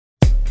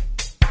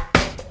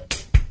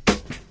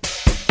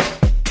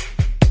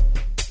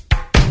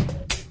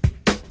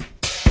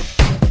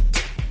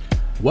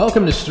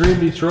Welcome to Stream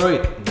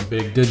Detroit, the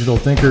Big Digital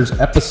Thinkers,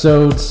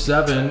 episode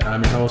 7.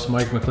 I'm your host,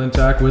 Mike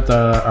McClintock, with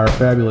our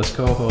fabulous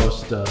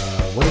co-host,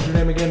 what is your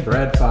name again?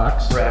 Brad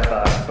Fox. Brad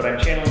Fox, but I'm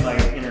channeling my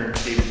inner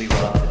David Lee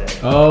Roth today.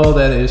 Oh,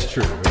 that is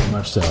true, very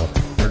much so.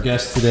 Our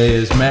guest today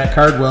is Matt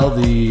Cardwell,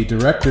 the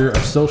Director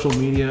of Social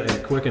Media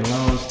at Quicken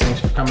Loans. Thanks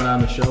for coming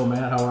on the show,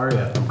 Matt. How are you?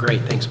 I'm great.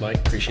 Thanks, Mike.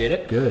 Appreciate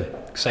it. Good.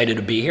 Excited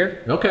to be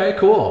here. Okay,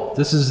 cool.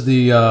 This is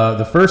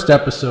the first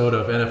episode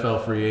of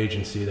NFL Free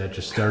Agency that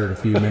just started a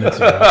few minutes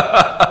ago.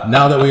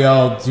 Now that we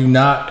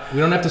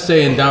don't have to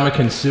say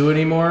Ndamukong Suh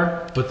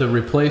anymore, but the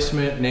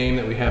replacement name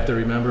that we have to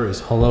remember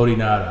is Haloti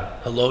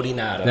Ngata. Haloti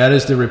Ngata. That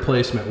is the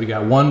replacement. We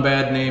got one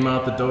bad name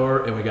out the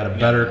door, and we got a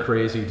better,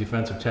 crazy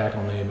defensive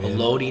tackle name.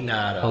 Haloti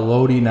Ngata.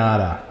 Haloti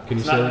Ngata. Can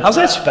you say that? How's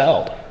that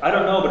spelled? I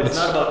don't know, but it's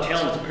not about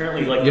talent. It's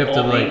apparently like you have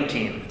the to all-name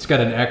team. It's got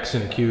an X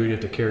and a Q. You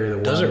have to carry the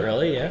one. Does it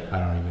really? Yeah. I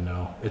don't even know.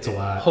 It's a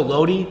lot.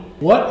 Haloti?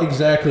 What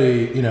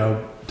exactly,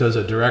 does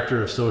a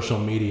director of social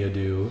media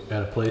do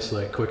at a place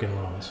like Quicken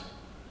Loans?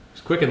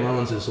 'Cause Quicken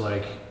Loans is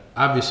like,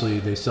 obviously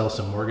they sell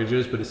some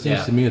mortgages, but it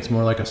seems to me it's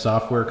more like a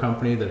software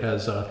company that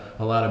has a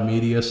lot of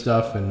media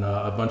stuff and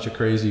a bunch of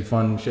crazy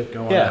fun shit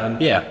going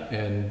on. Yeah.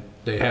 And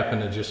they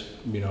happen to just,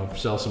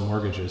 sell some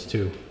mortgages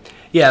too.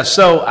 Yeah,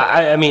 so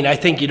I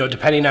think,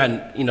 depending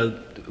on,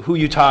 who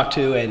you talk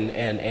to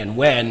and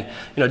when,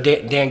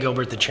 Dan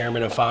Gilbert, the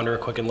chairman and founder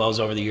of Quicken Loans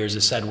over the years,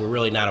 has said we're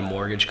really not a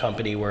mortgage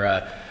company.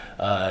 We're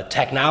a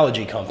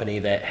technology company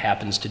that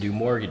happens to do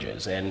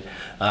mortgages. And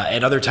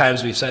at other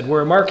times we've said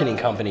we're a marketing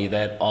company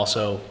that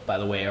also, by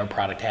the way, our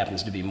product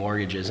happens to be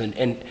mortgages.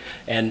 And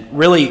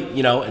really,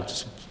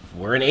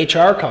 we're an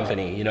HR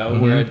company,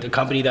 we're a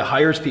company that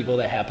hires people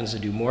that happens to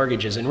do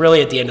mortgages. And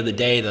really, at the end of the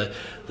day,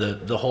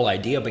 the whole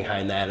idea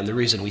behind that, and the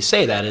reason we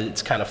say that,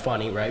 it's kind of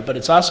funny, right? But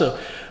it's also,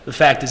 the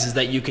fact is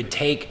that you could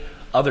take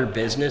other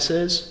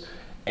businesses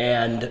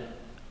and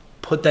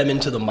put them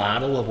into the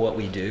model of what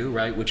we do,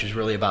 right? Which is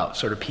really about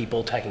sort of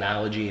people,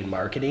 technology, and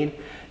marketing.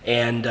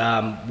 And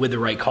with the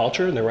right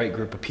culture and the right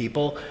group of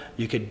people,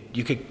 you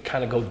could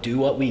kind of go do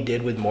what we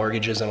did with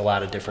mortgages in a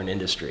lot of different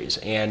industries.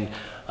 And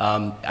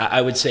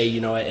I would say,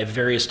 at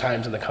various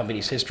times in the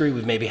company's history,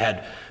 we've maybe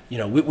had,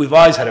 we've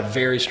always had a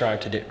very strong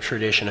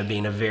tradition of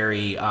being a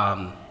very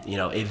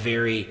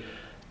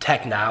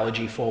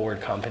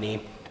technology-forward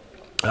company.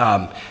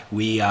 At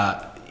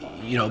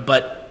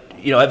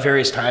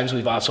various times,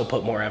 we've also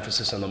put more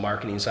emphasis on the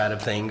marketing side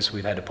of things.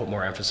 We've had to put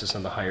more emphasis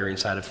on the hiring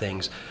side of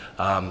things.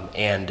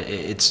 And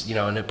it's,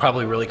 and it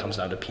probably really comes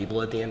down to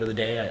people at the end of the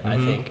day, I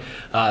think.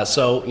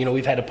 So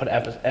we've had to put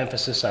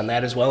emphasis on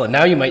that as well. And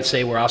now you might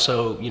say we're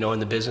also, in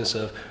the business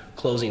of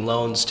closing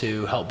loans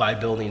to help buy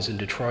buildings in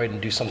Detroit and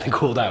do something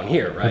cool down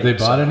here, right? Have they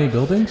bought any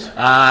buildings?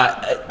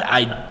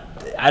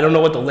 I don't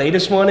know what the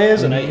latest one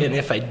is, and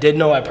if I did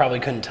know, I probably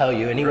couldn't tell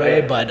you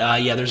anyway. Right. But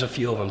there's a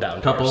few of them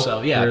down here.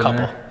 So yeah,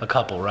 a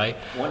couple, right?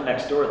 One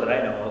next door that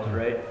I know of,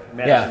 right?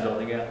 Madison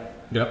Building, yeah.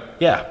 Yep.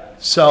 Yeah.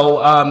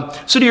 So,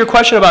 so to your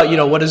question about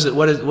what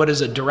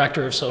does a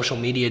director of social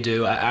media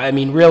do? I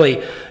mean,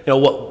 really,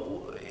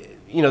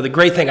 the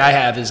great thing I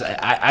have is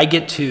I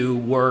get to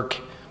work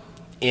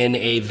in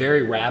a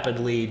very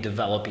rapidly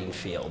developing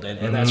field,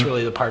 and that's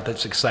really the part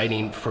that's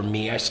exciting for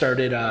me. I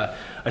started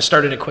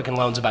at Quicken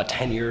Loans about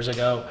 10 years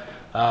ago,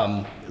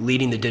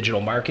 leading the digital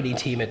marketing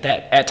team. At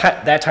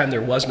that time,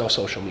 there was no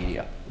social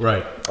media.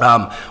 Right.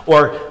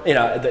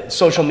 The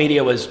social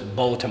media was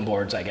bulletin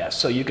boards, I guess.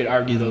 So you could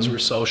argue those were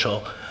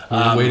social. We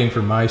were waiting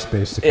for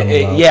MySpace to come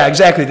about. Yeah,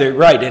 exactly. They're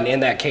right,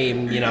 and that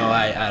came,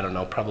 I don't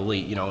know,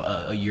 probably,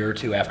 a year or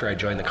two after I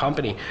joined the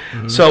company.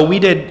 So we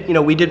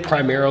did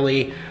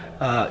primarily.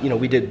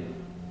 We did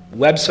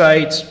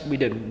websites, we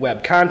did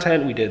web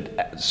content, we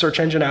did search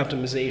engine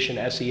optimization,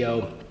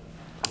 SEO,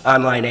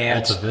 online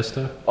ads. Alta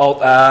Vista?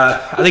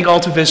 I think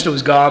Alta Vista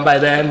was gone by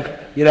then.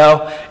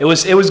 It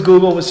was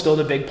Google was still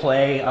the big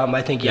play.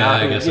 I think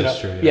Yahoo. I guess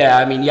that's true. Yeah,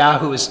 I mean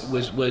Yahoo was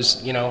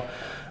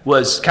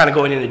kind of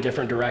going in a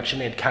different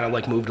direction. It kind of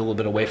like moved a little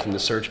bit away from the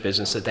search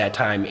business at that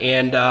time,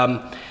 and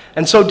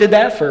so did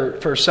that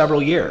for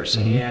several years,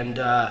 and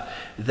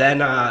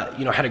then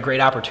had a great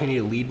opportunity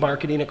to lead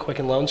marketing at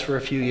Quicken Loans for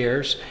a few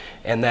years,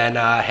 and then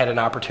had an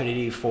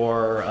opportunity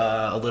for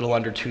a little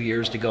under 2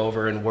 years to go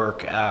over and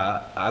work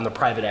on the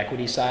private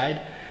equity side,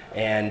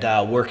 and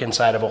work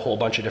inside of a whole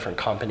bunch of different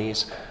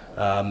companies.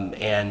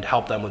 And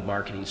help them with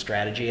marketing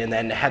strategy, and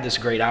then had this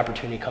great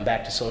opportunity to come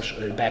back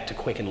to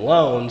Quicken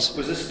Loans.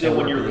 Was this still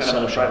when you were kind of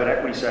on the private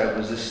equity side?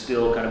 Was this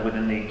still kind of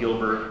within the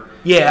Gilbert?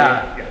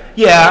 Yeah.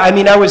 I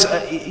mean, I was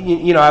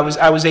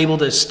able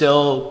to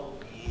still.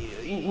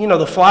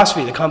 The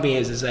philosophy of the company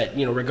is that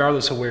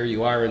regardless of where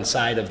you are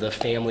inside of the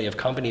family of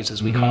companies,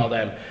 as we call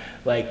them,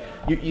 like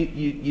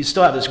you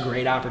still have this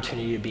great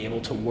opportunity to be able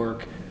to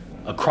work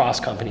across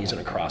companies and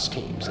across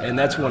teams. And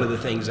that's one of the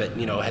things that,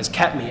 has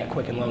kept me at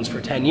Quicken Loans for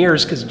 10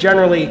 years, because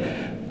generally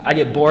I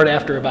get bored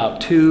after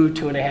about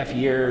 2.5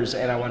 years,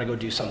 and I want to go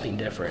do something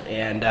different.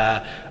 And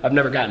I've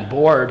never gotten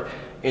bored,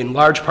 in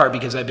large part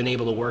because I've been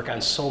able to work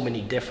on so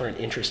many different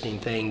interesting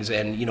things,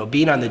 and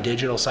being on the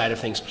digital side of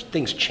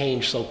things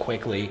change so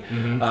quickly.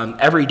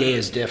 Every day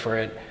is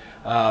different.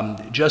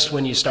 Just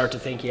when you start to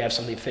think you have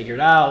something figured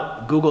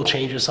out, Google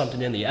changes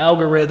something in the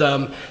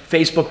algorithm,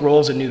 Facebook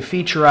rolls a new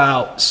feature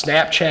out,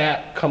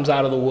 Snapchat comes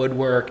out of the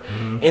woodwork,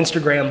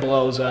 Instagram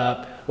blows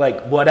up,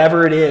 like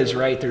whatever it is,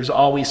 right? There's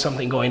always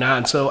something going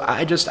on. So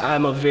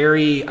I'm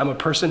a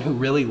person who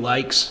really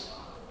likes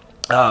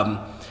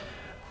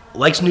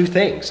new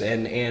things,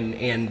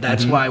 and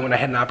that's why when I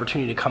had an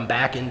opportunity to come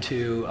back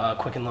into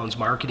Quicken Loans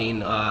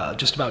marketing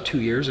just about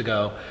 2 years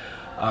ago,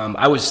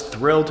 I was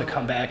thrilled to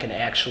come back and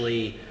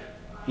actually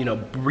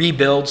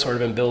rebuild sort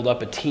of and build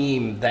up a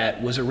team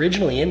that was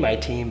originally in my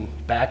team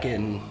back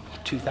in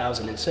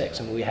 2006.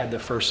 I mean, we had the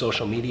first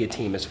social media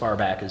team as far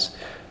back as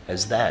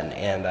then,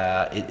 and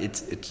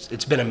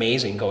it's been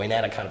amazing going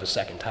at it kind of a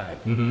second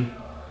time.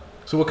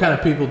 So what kind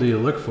of people do you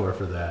look for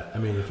that? I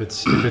mean, if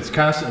it's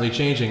constantly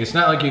changing, it's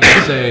not like you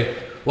can say,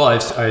 well,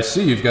 I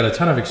see you've got a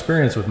ton of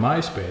experience with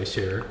MySpace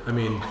here. I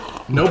mean,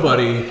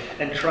 nobody...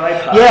 And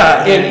Tripod.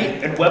 Yeah,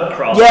 and web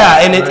crawling. Yeah,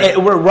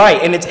 and we're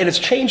right, and it's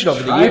changed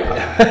over the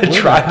years.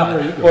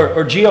 Tripod.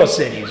 Or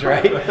GeoCities,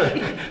 right?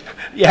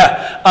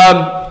 Yeah.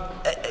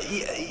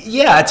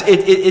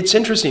 It's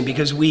interesting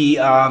because we,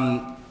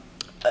 now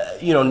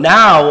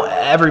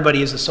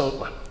everybody is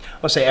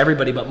I'll say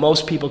everybody, but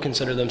most people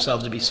consider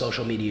themselves to be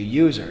social media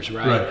users,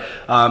 right?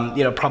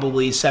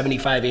 Probably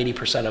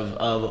 75-80%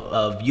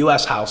 of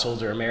U.S.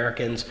 households or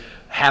Americans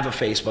have a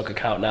Facebook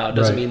account now. It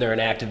doesn't mean they're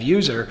an active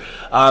user.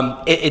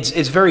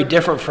 It's very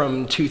different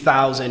from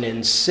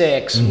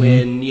 2006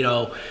 when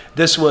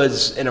this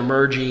was an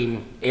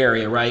emerging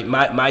area, right?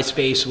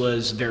 MySpace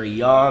was very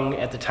young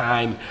at the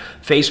time.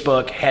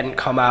 Facebook hadn't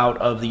come out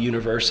of the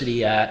university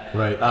yet.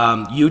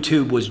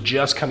 YouTube was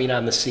just coming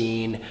on the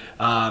scene.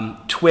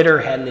 Twitter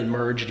hadn't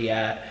emerged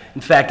yet.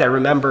 In fact, I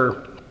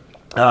remember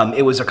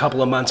it was a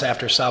couple of months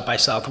after South by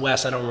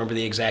Southwest. I don't remember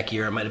the exact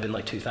year. It might have been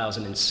like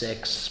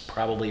 2006,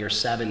 probably, or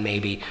 7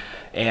 maybe.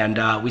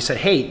 And we said,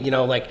 hey,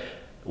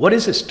 what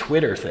is this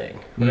Twitter thing?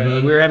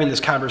 We were having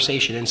this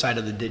conversation inside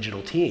of the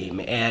digital team,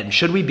 and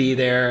should we be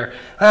there?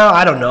 Well,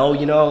 I don't know.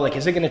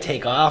 Is it going to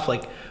take off?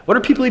 What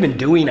are people even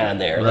doing on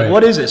there?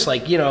 What is this?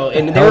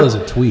 And hell is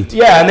a tweet?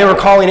 Yeah, and they were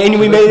calling, and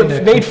we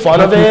made fun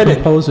of it.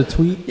 Compose a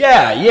tweet?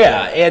 Yeah,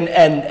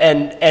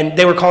 and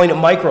they were calling it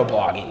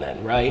microblogging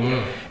then, right?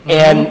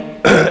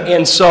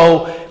 And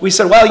so we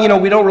said,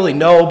 well, we don't really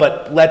know,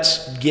 but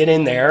let's get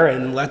in there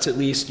and let's at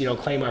least,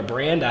 claim our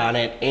brand on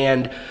it.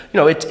 And,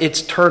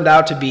 it's turned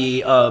out to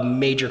be a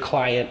major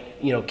client,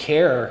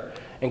 care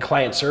and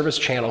client service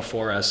channel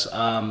for us,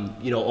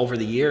 over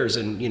the years.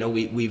 And,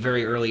 we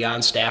very early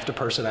on staffed a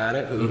person on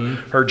it who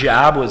her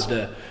job was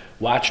to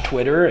watch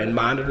Twitter and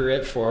monitor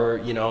it for,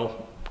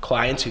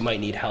 clients who might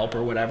need help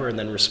or whatever, and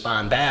then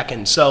respond back.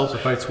 And so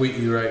if I tweet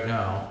you right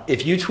now,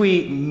 if you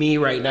tweet me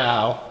right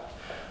now,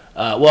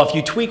 if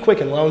you tweet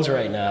Quicken Loans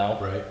right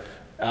now,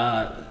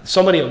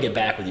 somebody will get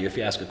back with you if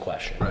you ask a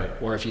question,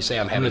 or if you say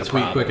I'm having a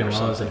problem. I'm going to tweet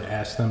Quicken Loans and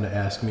ask them to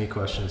ask me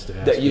questions to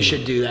ask you.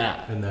 Should do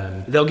that, and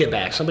then they'll get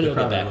back. Somebody will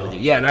get back with you.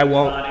 Yeah, and I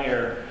won't. On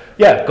air.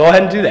 Yeah, go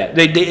ahead and do that.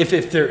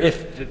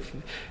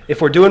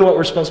 If we're doing what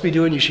we're supposed to be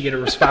doing, you should get a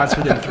response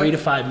within 3 to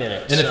 5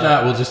 minutes. And if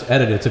not, we'll just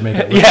edit it to make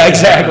it. Yeah,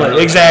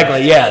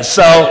 exactly. Yeah.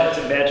 So that's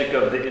the magic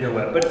of the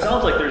interweb. But it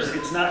sounds like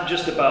it's not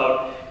just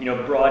about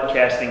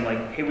broadcasting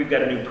like, hey, we've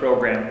got a new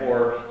program,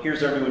 or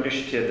here's our new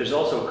initiative. There's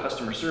also a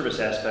customer service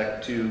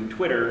aspect to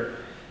Twitter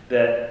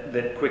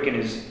that Quicken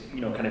is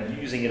kind of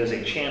using it as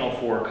a channel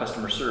for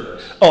customer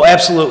service. Oh,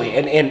 absolutely.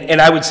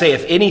 And I would say,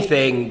 if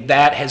anything,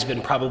 that has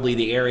been probably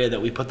the area that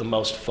we put the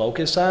most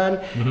focus on,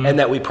 and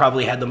that we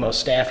probably had the most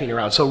staffing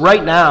around. So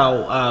right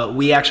now,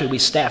 we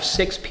staff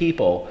 6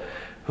 people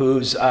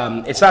whose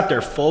it's not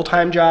their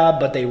full-time job,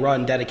 but they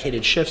run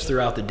dedicated shifts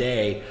throughout the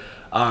day.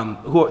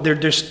 They're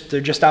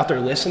just out there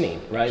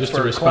listening, right? Just for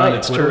to respond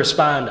clients, to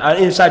respond.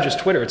 It's not just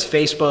Twitter. It's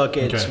Facebook.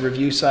 It's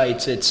review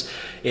sites. It's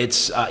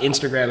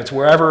Instagram. It's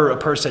wherever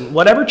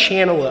whatever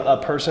channel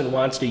a person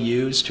wants to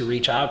use to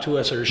reach out to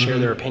us or to share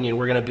their opinion.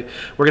 We're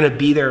gonna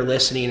be there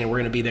listening, and we're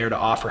gonna be there to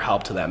offer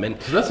help to them. And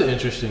so that's an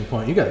interesting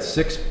point. You got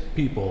 6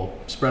 people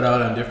spread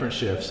out on different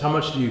shifts. How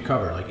much do you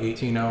cover? Like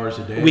 18 hours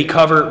a day? We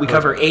cover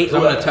 8.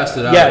 I'm gonna test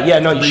it out. Yeah.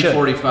 No, you should.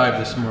 3:45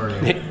 this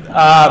morning.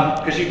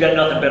 Because you've got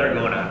nothing better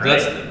going on,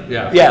 right?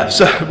 Yeah.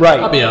 So right.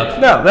 I'll be up.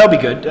 No, that'll be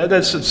good.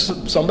 That's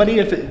somebody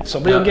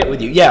will get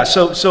with you. Yeah.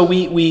 So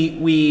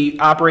we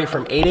operate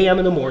from 8 a.m.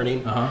 in the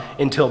morning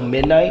until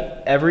midnight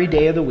every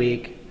day of the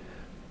week.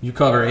 You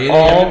cover 8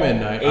 a.m. to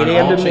midnight. 8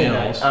 a.m. to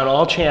midnight on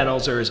all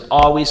channels. There is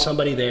always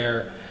somebody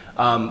there,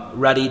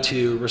 ready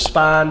to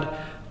respond,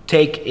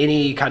 take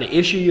any kind of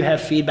issue you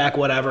have, feedback,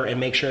 whatever, and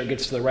make sure it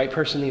gets to the right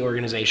person in the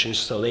organization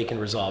so they can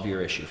resolve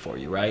your issue for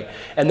you, right?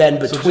 And then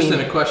between... So just in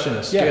a question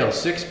of scale,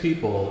 6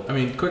 people, I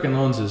mean, Quicken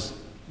Loans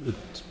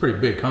it's a pretty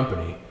big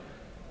company.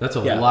 That's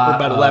a lot. We're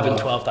about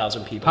 11,000,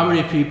 12,000 people. How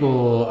many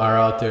people are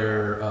out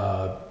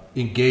there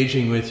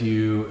engaging with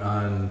you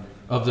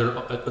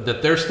that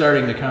they're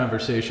starting the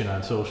conversation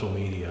on social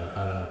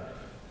media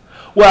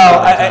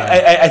Well,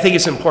 I think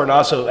it's important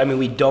also. I mean,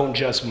 we don't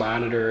just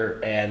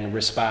monitor and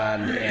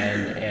respond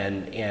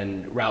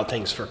and route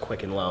things for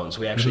Quicken Loans.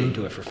 We actually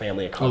do it for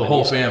family companies. Oh, the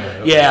whole family.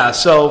 Okay. Yeah.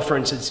 So, for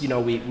instance, we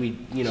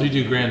So you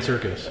do Grand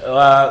Circus.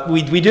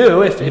 we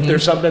do. If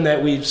there's something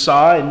that we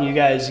saw and you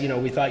guys,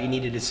 we thought you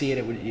needed to see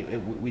it,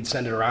 we'd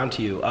send it around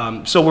to you.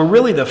 So we're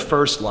really the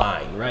first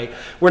line, right?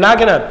 We're not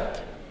gonna,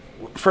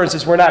 for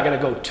instance, we're not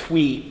gonna go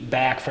tweet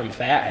back from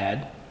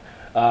Fathead.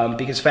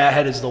 Because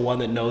Fathead is the one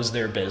that knows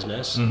their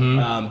business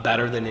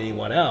better than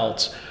anyone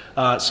else.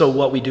 So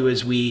what we do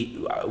is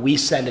we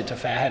send it to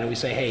Fathead and we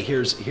say, hey,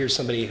 here's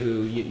somebody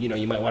who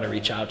you might want to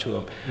reach out to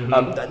them.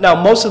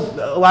 Now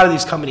a lot of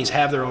these companies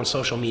have their own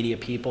social media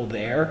people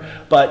there,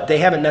 but they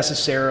haven't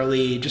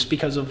necessarily, just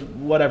because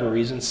of whatever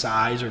reason,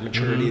 size or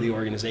maturity of the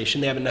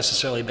organization, they haven't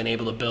necessarily been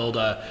able to build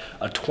a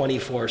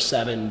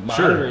 24/7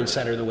 monitoring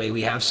center the way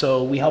we have.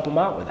 So we help them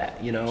out with that.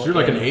 So you're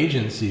like an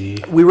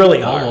agency. We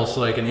really are. Almost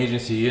like an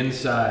agency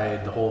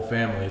inside the whole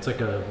family. It's like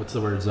what's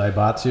the word,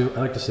 Zaibatsu?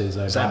 I like to say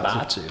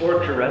Zaibatsu. Or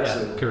Keiretsu.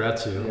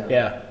 Keiretsu.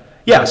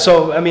 Yeah.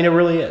 So I mean, it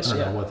really is. I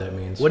don't know what that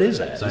means. What is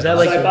that? Zaibatsu. Is that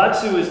like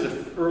Zaibatsu is the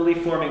early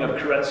forming of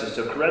Keiretsu.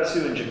 So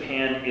Keiretsu in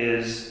Japan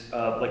is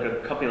like a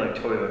company like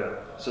Toyota.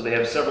 So they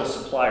have several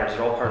suppliers.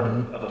 They're all part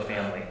of a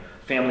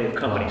family of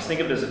companies.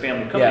 Think of it as a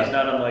family of companies,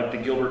 not unlike the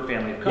Gilbert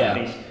family of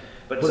companies.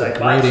 But what a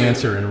great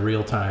answer in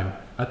real time.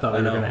 I thought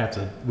we were going to have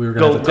to. We were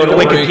go going to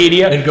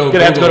Wikipedia and go.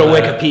 Gonna have to go to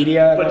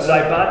Wikipedia. But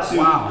Zaibatsu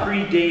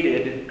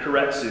predated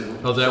Keiretsu.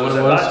 Oh, is that what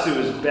it was? Zaibatsu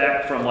is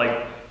back from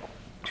like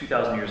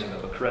 2,000 years ago,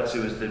 but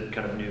Keiretsu is the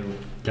kind of new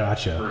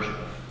version of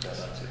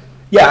Zaibatsu.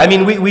 Yeah, I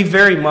mean, we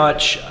very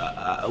much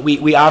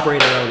we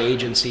operate our own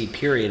agency,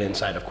 period,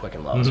 inside of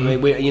Quicken Loans. I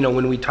mean,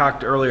 when we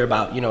talked earlier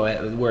about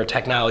we're a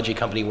technology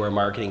company, we're a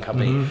marketing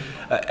company,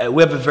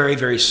 we have a very,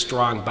 very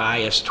strong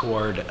bias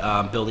toward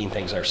building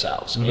things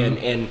ourselves,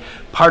 and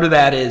part of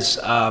that is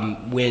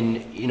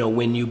when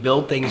you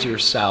build things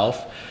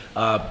yourself.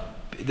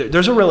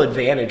 There's a real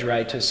advantage,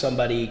 right, to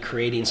somebody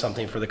creating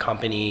something for the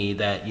company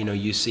that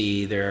you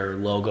see their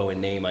logo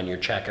and name on your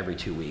check every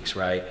 2 weeks,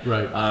 right?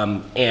 Right.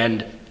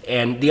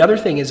 And the other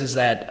thing is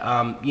that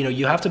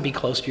you have to be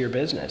close to your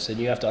business, and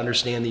you have to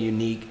understand the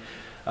unique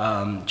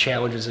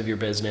challenges of your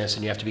business,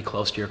 and you have to be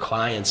close to your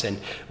clients. And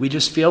we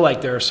just feel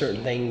like there are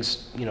certain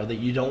things that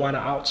you don't want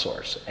to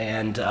outsource,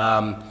 and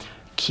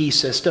key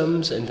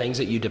systems and things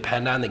that you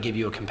depend on that give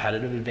you a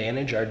competitive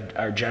advantage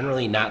are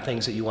generally not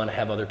things that you want to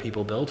have other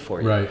people build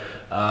for you. Right.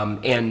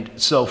 And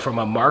so from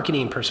a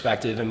marketing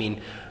perspective, I mean,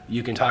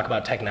 you can talk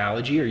about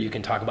technology or you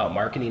can talk about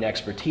marketing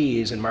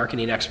expertise, and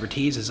marketing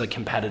expertise is a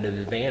competitive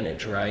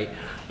advantage, right?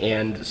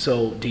 And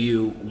so do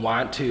you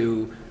want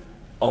to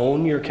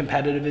own your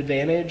competitive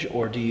advantage,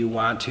 or do you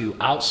want to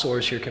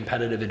outsource your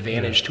competitive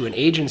advantage to an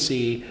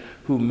agency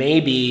who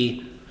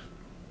maybe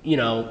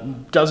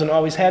doesn't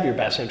always have your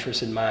best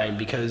interest in mind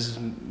because,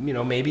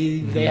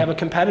 maybe they have a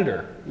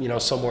competitor,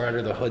 somewhere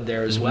under the hood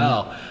there as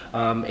well.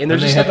 And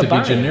there's they just have like to a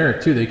be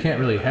generic too. They can't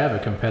really have a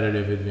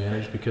competitive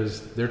advantage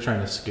because they're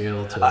trying to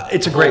scale to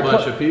it's a a great whole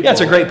bunch point. of people. Yeah,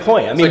 it's a great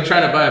point. It's like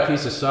trying to buy a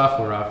piece of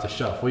software off the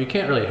shelf. Well, you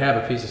can't really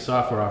have a piece of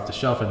software off the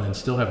shelf and then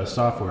still have a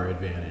software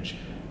advantage.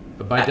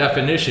 But by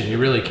definition, you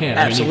really can't.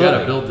 Absolutely. I mean,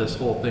 you got to build this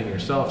whole thing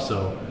yourself,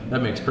 so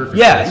that makes perfect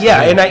sense.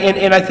 Yeah, and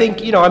I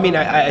think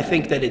I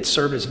think that it's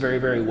served us very,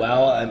 very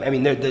well. I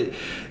mean,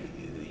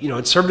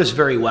 it's served us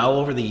very well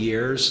over the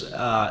years.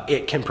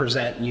 It can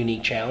present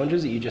unique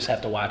challenges that you just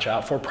have to watch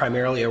out for,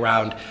 primarily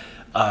around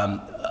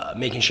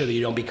making sure that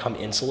you don't become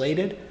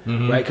insulated,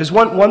 right? Because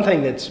one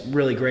thing that's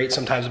really great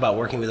sometimes about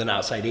working with an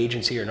outside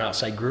agency or an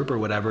outside group or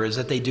whatever is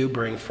that they do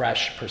bring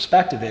fresh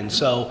perspective in.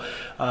 So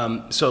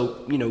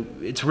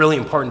it's really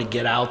important to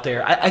get out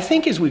there. I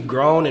think as we've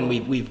grown and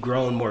we've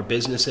grown more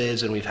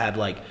businesses, and we've had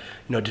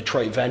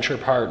Detroit Venture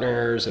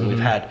Partners, and we've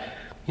had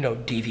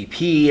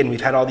DVP, and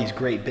we've had all these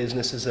great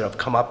businesses that have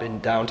come up in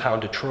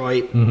downtown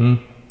Detroit.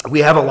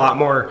 We have a lot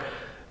more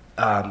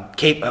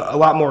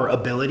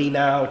ability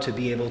now to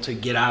be able to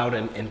get out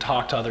and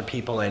talk to other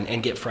people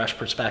and get fresh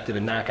perspective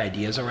and knock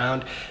ideas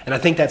around. And I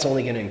think that's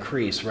only going to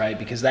increase, right?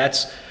 Because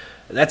that's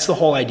the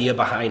whole idea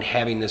behind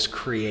having this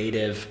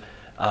creative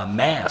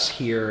mass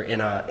here in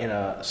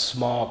a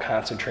small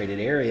concentrated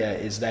area,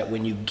 is that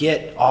when you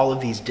get all of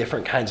these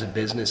different kinds of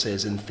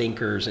businesses and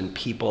thinkers and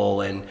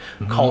people and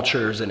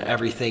cultures and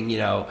everything,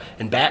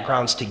 and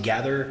backgrounds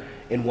together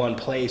in one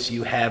place,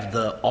 you have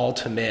the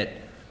ultimate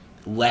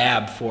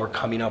lab for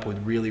coming up with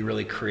really,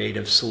 really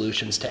creative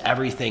solutions to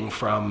everything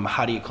from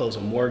how do you close a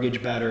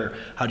mortgage better,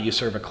 how do you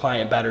serve a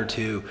client better,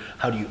 to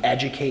how do you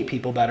educate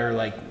people better,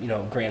 like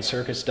Grand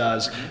Circus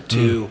does,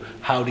 to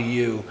how do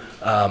you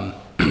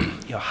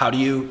how do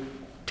you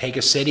take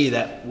a city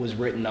that was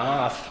written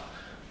off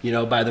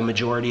by the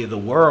majority of the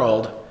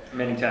world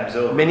many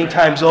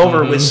times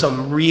over with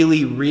some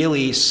really,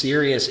 really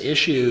serious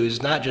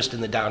issues, not just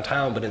in the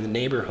downtown, but in the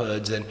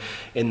neighborhoods and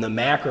in the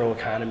macro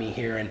economy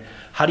here. And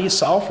how do you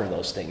solve for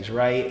those things,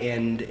 right?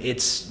 And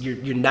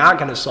you're not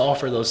going to solve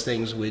for those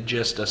things with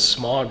just a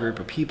small group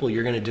of people.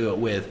 You're going to do it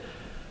with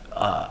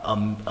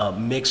a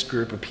mixed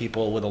group of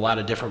people with a lot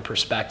of different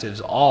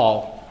perspectives,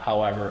 all,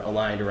 however,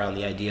 aligned around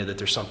the idea that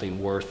there's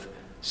something worth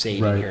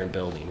saving here and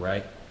building,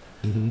 right?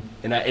 Mm-hmm.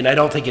 And I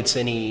don't think it's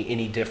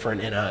any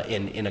different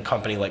in a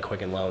company like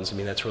Quicken Loans. I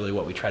mean, that's really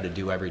what we try to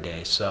do every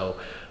day. So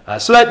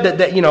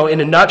that you know,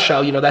 in a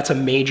nutshell, you know, that's a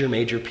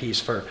major piece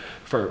for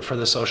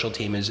the social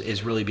team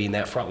is really being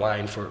that front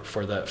line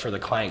for the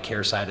client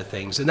care side of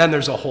things. And then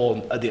there's a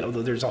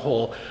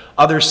whole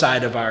other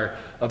side of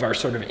our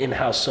sort of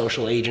in-house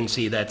social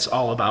agency that's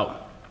all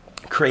about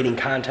creating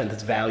content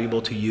that's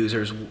valuable to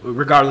users,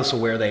 regardless of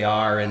where they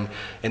are in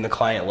the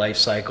client life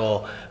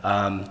cycle.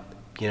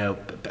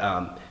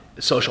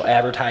 Social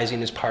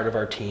advertising is part of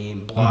our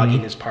team,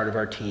 blogging is part of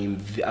our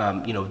team,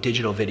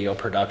 digital video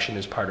production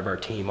is part of our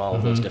team, all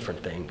of those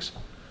different things.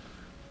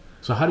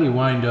 So how do you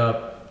wind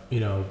up,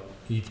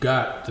 you've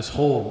got this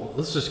whole,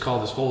 let's just call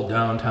this whole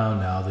downtown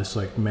now, this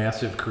like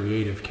massive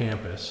creative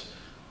campus,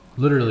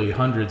 literally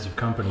hundreds of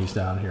companies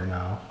down here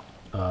now.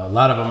 A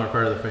lot of them are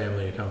part of the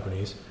family of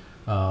companies.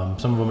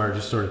 Some of them are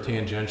just sort of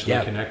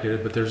tangentially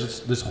connected, but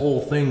there's this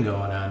whole thing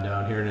going on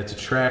down here, and it's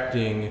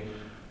attracting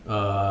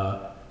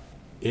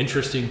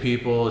interesting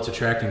people, it's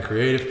attracting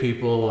creative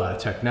people,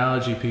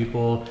 technology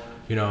people,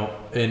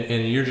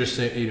 and you're just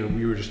saying,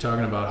 we were just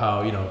talking about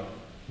how,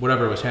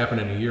 whatever was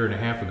happening a year and a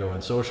half ago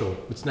in social,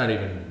 it's not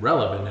even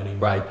relevant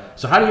anymore. Right.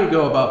 So how do you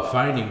go about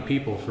finding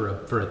people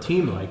for a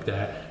team like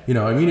that?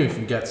 If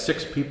you've got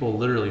 6 people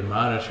literally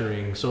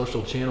monitoring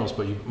social channels,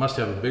 but you must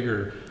have a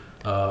bigger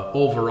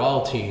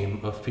overall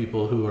team of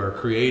people who are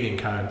creating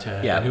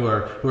content and who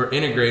are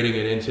integrating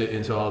it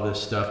into all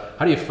this stuff.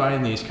 How do you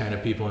find these kind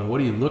of people, and what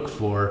do you look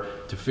for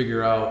to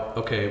figure out,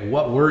 okay,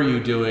 what were you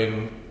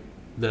doing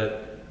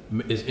that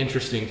is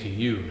interesting to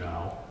you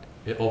now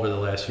over the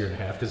last year and a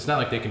half? Because it's not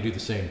like they can do the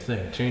same thing.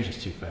 It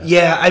changes too fast.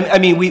 Yeah, I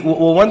mean,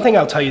 one thing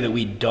I'll tell you that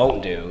we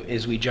don't do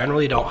is we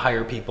generally don't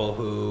hire people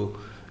who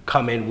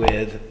come in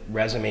with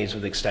resumes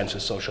with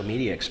extensive social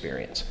media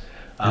experience.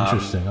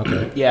 Interesting.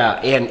 Okay. Yeah,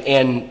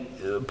 and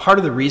part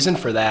of the reason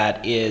for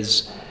that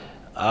is,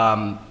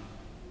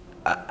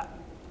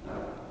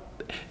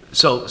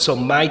 so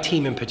my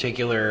team in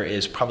particular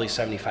is probably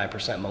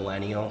 75%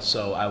 millennial.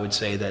 So I would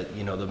say that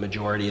the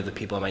majority of the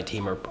people on my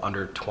team are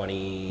under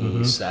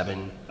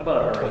 27,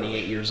 about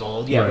 28 years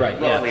old. Yeah, right.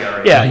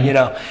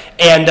 Yeah,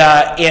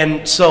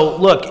 and so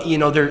look,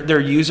 they're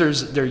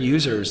users. They're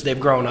users. They've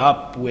grown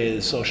up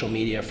with social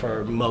media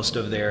for most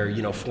of their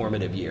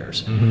formative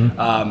years.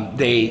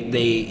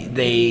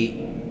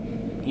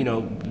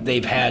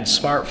 They've had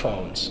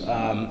smartphones.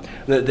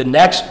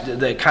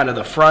 The kind of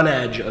the front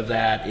edge of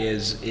that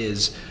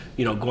is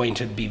going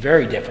to be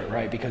very different,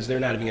 right? Because they're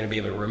not even going to be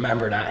able to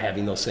remember not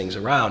having those things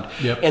around.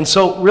 Yep. And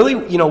so really,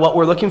 what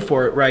we're looking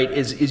for, right,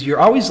 is you're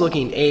always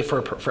looking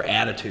for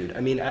attitude. I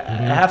mean,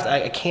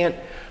 I can't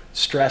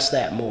stress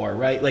that more,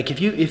 right? Like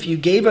if you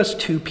gave us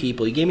 2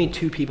 people, you gave me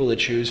 2 people to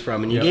choose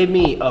from, and you gave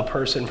me a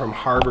person from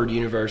Harvard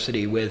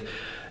University with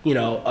a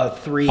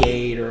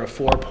 3.8 or a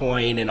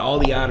 4.0 and all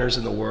the honors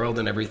in the world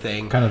and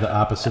everything. Kind of the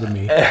opposite of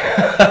me.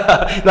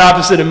 The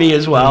opposite of me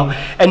as well.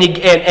 And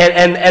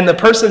and the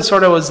person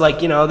sort of was like,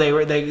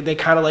 they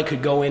kind of like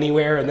could go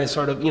anywhere, and they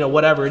sort of,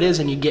 whatever it is,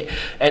 and you get,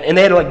 and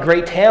they had like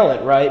great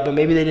talent, right? But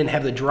maybe they didn't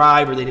have the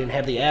drive or they didn't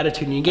have the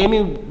attitude. And you gave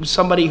me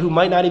somebody who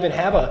might not even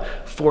have a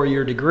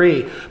 4-year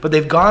degree, but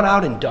they've gone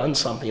out and done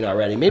something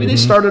already. Maybe they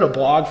started a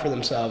blog for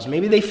themselves.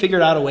 Maybe they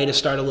figured out a way to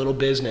start a little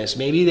business.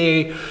 Maybe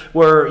they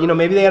were,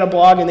 maybe they had a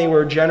blog and they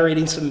were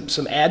generating some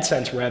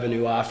AdSense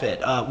revenue off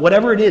it.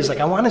 Whatever it is, like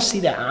I want to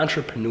see that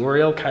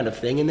entrepreneurial kind of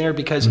thing in there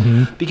because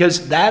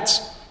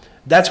that's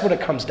what it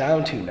comes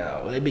down to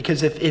now.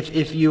 Because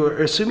if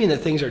you're assuming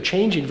that things are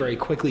changing very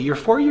quickly, your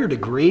 4-year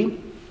degree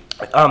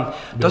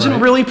doesn't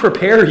really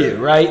prepare you,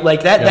 right?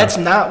 Like that's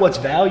not what's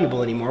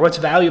valuable anymore. What's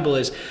valuable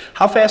is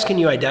how fast can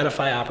you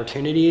identify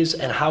opportunities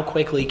and how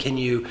quickly can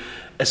you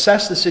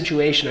assess the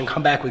situation and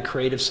come back with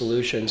creative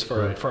solutions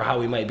for how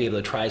we might be able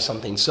to try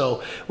something.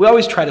 So we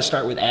always try to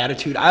start with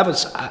attitude.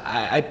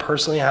 I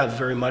personally have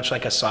very much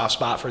like a soft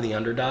spot for the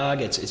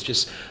underdog. It's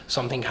just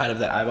something kind of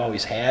that I've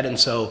always had. And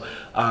so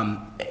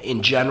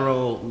in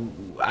general,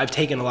 I've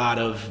taken a lot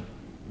of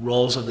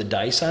rolls of the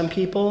dice on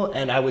people,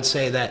 and I would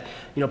say that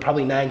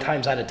probably 9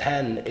 times out of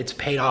 10 it's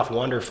paid off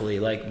wonderfully.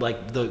 Like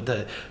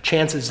the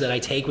chances that I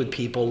take with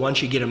people,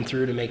 once you get them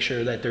through to make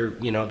sure that they're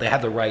they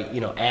have the right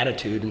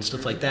attitude and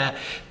stuff like that,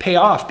 pay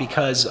off,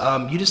 because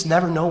you just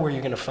never know where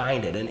you're going to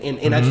find it,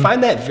 and I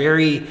find that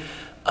very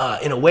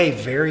in a way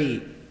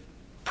very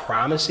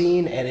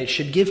promising, and it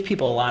should give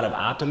people a lot of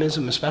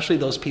optimism, especially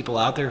those people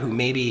out there who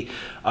maybe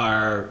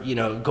are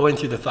going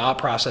through the thought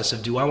process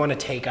of, do I want to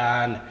take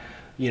on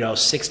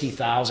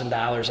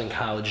 $60,000 in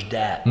college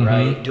debt,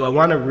 right? Do I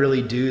want to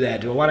really do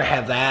that? Do I want to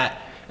have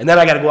that? And then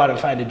I got to go out and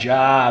find a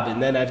job,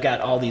 and then I've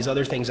got all these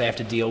other things I have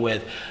to deal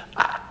with.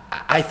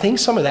 I think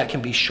some of that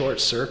can be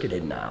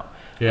short-circuited now.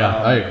 Yeah,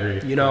 I agree.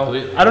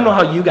 Completely. I don't know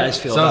how you guys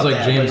feel about that.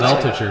 Sounds like James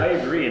Altucher. I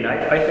agree, and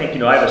I think,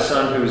 I have a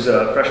son who's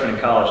a freshman in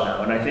college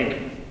now, and I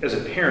think as a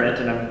parent,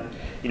 and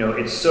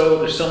there's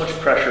so much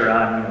pressure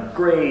on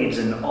grades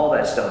and all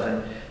that stuff,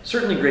 and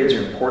certainly grades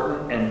are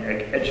important, and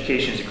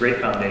education is a great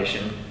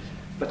foundation.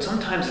 But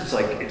sometimes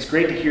it's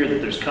great to hear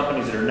that there's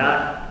companies that are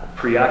not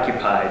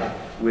preoccupied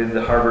with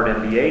the Harvard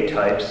MBA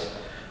types.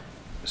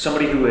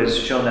 Somebody who has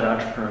shown that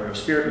entrepreneurial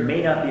spirit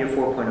may not be a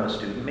 4.0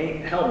 student, may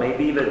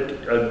be even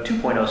a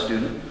 2.0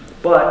 student,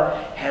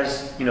 but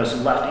has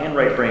some left and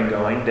right brain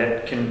going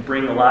that can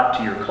bring a lot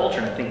to your culture.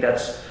 And I think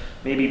that's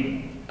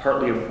maybe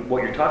partly of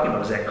what you're talking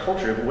about, is that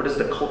culture. What is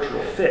the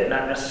cultural fit?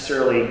 Not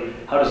necessarily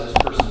how does this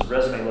person's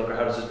resume look or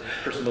how does this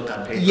person look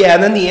on paper. Yeah,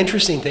 and then the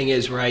interesting thing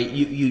is, right,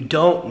 you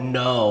don't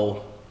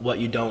know what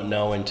you don't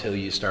know until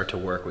you start to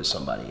work with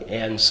somebody.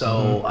 And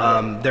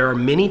so there are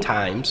many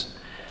times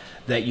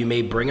that you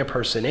may bring a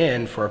person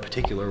in for a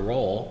particular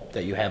role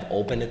that you have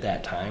open at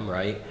that time,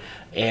 right?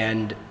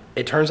 And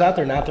it turns out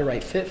they're not the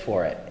right fit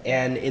for it.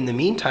 And in the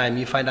meantime,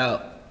 you find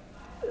out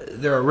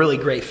they're a really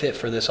great fit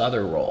for this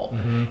other role.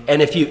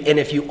 And if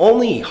you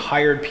only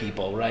hired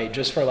people, right,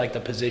 just for like the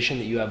position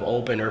that you have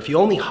open, or if you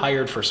only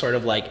hired for sort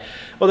of like,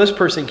 well, this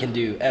person can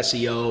do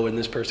SEO and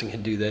this person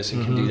can do this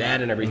and can do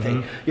that and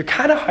everything, you're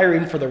kind of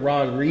hiring for the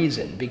wrong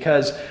reason,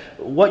 because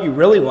what you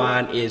really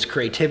want is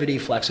creativity,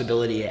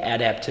 flexibility,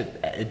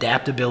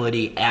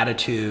 adaptability,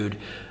 attitude,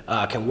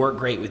 can work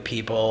great with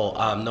people,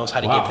 knows how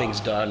to get things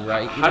done,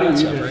 right? How do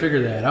you even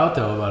figure that out,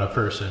 though, about a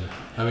person?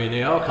 I mean,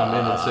 they all come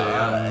in and say,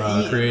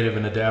 I'm creative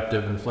and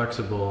adaptive and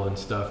flexible and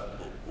stuff.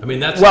 I mean,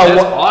 that's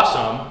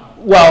awesome.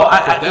 Well,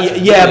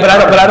 but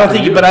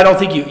I don't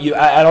think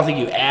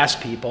you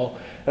ask people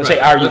and say,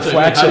 are you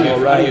flexible,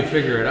 right? How do you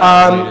figure it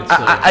out?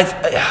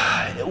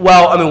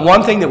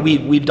 One thing that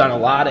we've done a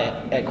lot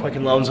at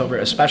Quicken Loans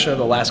especially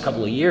over the last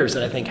couple of years,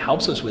 that I think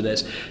helps us with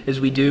this, is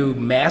we do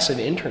massive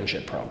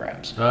internship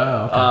programs.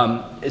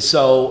 Oh, okay.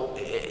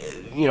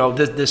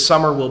 This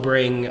summer we'll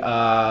bring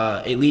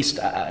at least,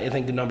 I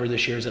think the number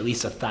this year is at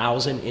least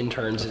 1,000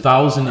 interns.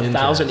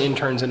 1,000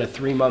 interns in a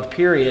 3-month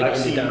period. I've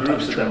seen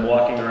groups of them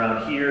walking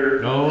around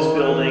here, in this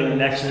building,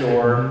 next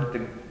door.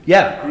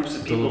 Groups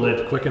of people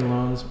that Quicken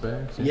Loans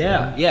bags.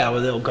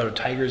 Well, they'll go to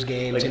Tigers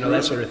games,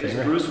 that sort of thing.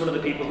 Is Bruce one of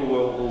the people who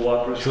will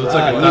walk Bruce? So it's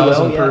like a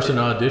 1,000-person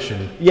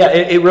audition. Yeah,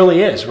 it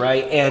really is,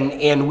 right?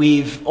 And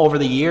we've, over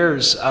the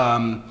years,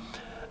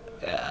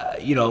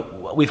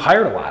 we've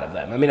hired a lot of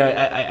them. I mean,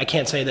 I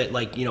can't say that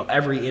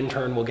every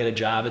intern will get a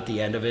job at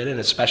the end of it, and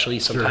especially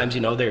sometimes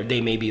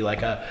they may be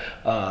like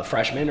a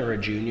freshman or a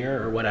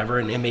junior or whatever,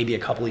 and it may be a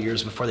couple of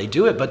years before they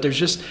do it. But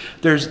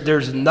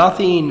there's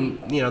nothing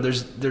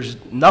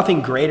there's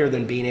nothing greater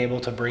than being able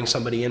to bring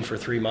somebody in for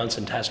 3 months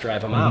and test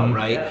drive them out,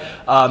 right?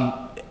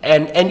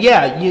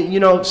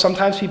 Yeah.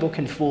 Sometimes people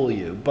can fool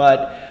you,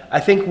 but I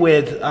think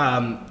with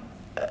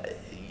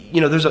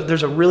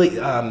there's a really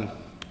I'm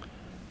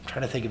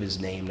trying to think of his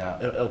name now.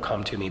 It'll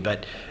come to me,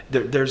 but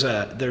there's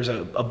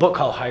a book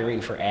called Hiring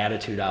for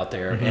Attitude out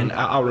there, and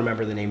I'll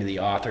remember the name of the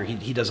author.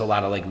 He does a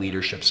lot of like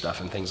leadership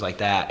stuff and things like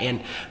that.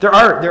 And there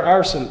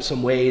are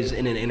some ways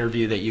in an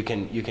interview that you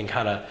can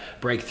kind of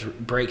break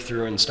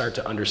through and start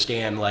to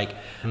understand, like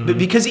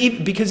because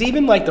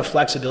even like the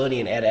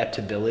flexibility and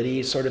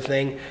adaptability sort of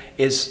thing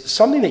is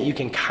something that you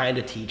can kind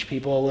of teach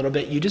people a little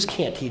bit. You just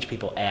can't teach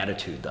people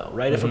attitude, though,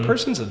 right? If a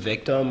person's a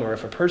victim, or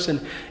if a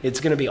person, it's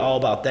going to be all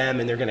about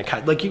them, and they're going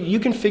to like you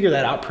can figure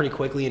that out pretty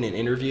quickly in an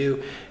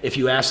interview if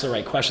you ask the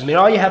right questions. I mean,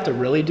 all you have to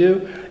really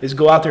do is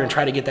go out there and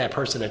try to get that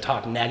person to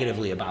talk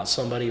negatively about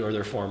somebody or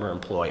their former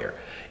employer.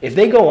 If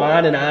they go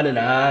on and on and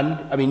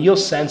on, I mean, you'll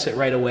sense it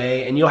right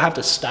away, and you'll have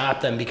to stop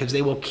them because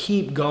they will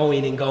keep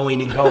going and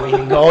going and going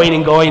and going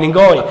and going and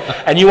going.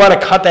 And you want to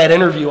cut that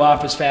interview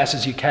off as fast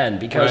as you can,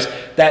 because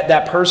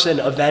that person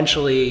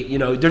eventually,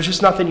 there's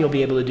just nothing you'll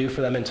be able to do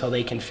for them until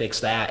they can fix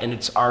that, and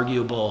it's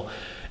arguably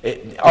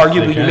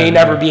you may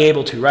never be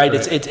able to, right?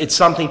 It's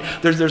something.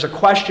 There's a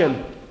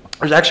question.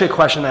 There's actually a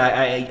question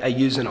that I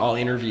use in all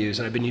interviews,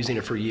 and I've been using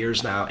it for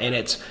years now. And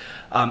it's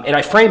and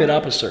I frame it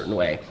up a certain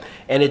way.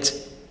 And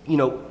it's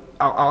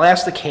I'll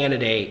ask the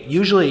candidate.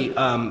 Usually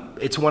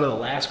it's one of the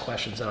last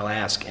questions that I'll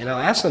ask, and I'll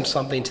ask them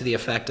something to the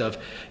effect of,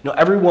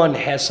 everyone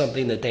has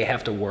something that they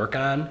have to work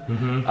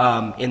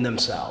on in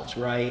themselves,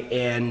 right?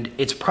 And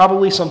it's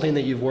probably something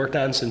that you've worked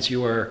on since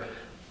you were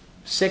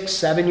 6,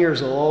 7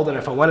 years old. And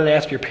if I wanted to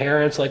ask your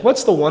parents, like,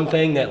 what's the one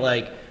thing that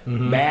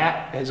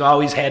Matt has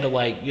always had to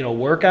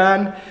work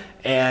on,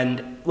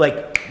 and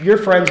like your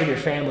friends and your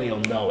family will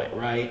know it,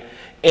 right?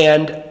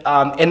 And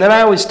then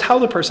I always tell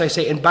the person, I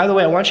say, and by the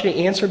way, I want you to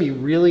answer me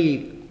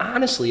really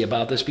honestly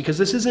about this, because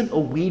this isn't a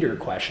weeder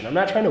question. I'm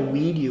not trying to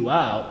weed you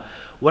out.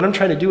 What I'm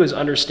trying to do is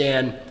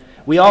understand.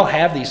 We all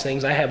have these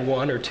things. I have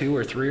 1 or 2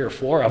 or 3 or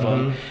 4 of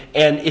them.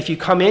 And if you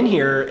come in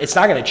here, it's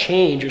not going to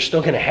change. You're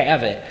still going to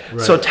have it.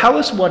 Right. So tell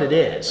us what it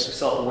is. It's a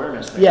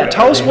self-awareness thing. Yeah,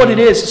 tell us what it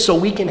is so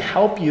we can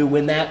help you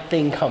when that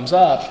thing comes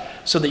up,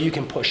 so that you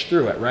can push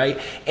through it, right?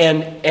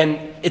 And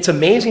it's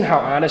amazing how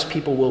honest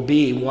people will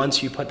be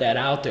once you put that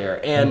out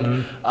there.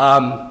 And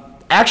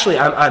actually,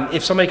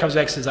 if somebody comes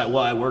back and says, well,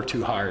 I work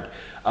too hard,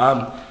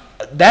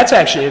 that's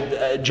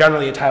actually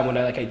generally a time when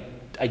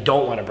I I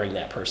don't want to bring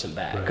that person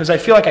back because I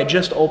feel like I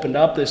just opened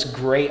up this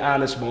great,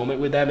 honest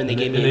moment with them, and they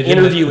gave me an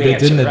interview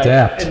answer. They didn't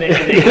adapt. And they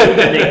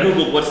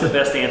Googled what's the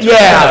best answer.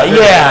 Yeah,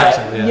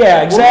 exactly.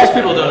 Well, most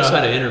people don't know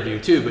how to interview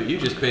too, but you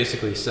just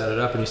basically set it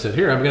up and you said,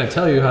 "Here, I'm going to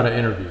tell you how to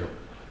interview."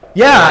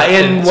 Yeah,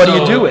 and what do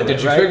you do with it?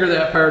 Did you figure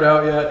that part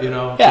out yet?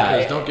 Yeah.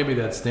 Because don't give me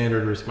that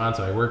standard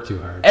response. I work too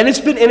hard. And it's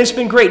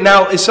been great.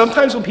 Now,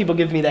 sometimes when people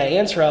give me that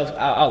answer,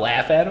 I'll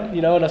laugh at them,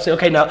 and I'll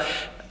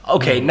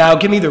say, now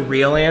give me the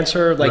real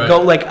answer. Like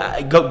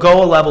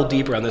go a level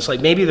deeper on this.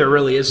 Like maybe there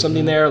really is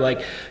something there.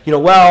 Like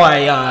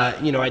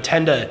I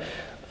tend to.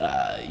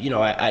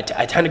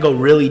 I tend to go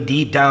really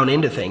deep down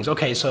into things.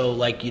 Okay,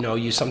 so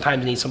you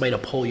sometimes need somebody to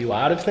pull you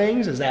out of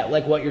things. Is that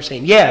like what you're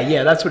saying?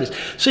 Yeah, that's what it is.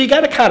 So you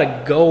got to kind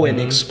of go and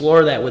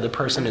explore that with a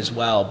person as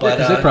well. But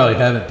because they probably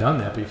haven't done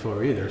that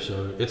before either.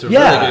 So it's a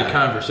really good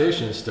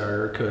conversation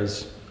starter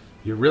because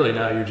you're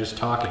just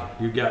talking.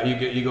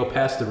 You go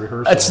past the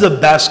rehearsal. It's the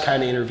best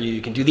kind of interview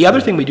you can do. The other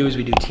thing we do is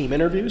we do team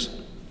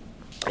interviews,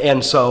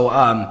 and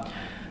so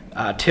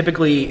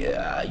typically,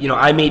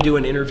 I may do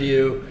an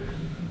interview.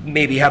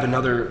 Maybe have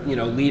another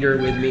leader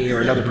with me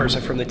or another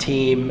person from the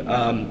team.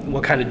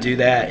 We'll kind of do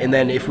that, and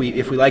then if we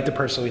like the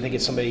person, we think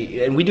it's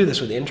somebody, and we do this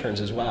with interns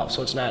as well.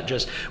 So it's not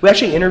just we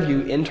actually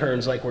interview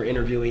interns like we're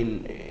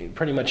interviewing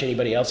pretty much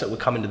anybody else that would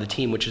come into the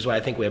team, which is why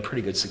I think we have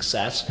pretty good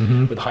success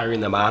with hiring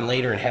them on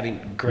later and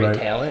having great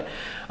talent.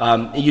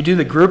 You do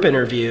the group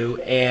interview,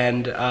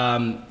 and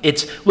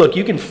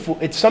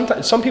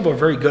sometimes some people are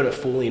very good at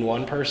fooling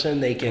one person.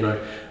 They can.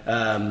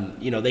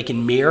 They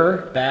can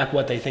mirror back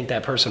what they think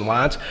that person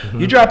wants.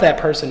 You drop that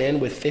person in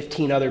with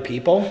 15 other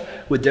people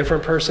with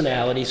different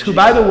personalities, who,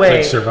 by the way,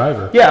 like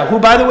Survivor. Yeah, who,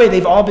 by the way,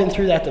 they've all been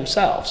through that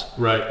themselves.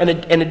 Right. And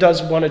it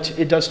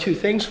does two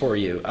things for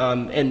you.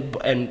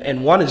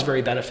 And one is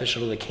very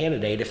beneficial to the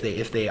candidate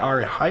if they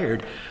are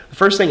hired. The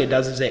first thing it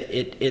does is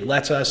it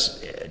lets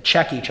us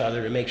check each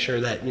other to make sure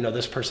that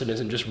this person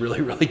isn't just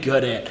really, really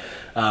good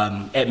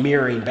at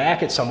mirroring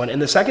back at someone.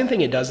 And the second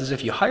thing it does is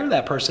if you hire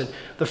that person,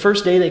 the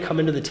first day they come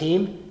into the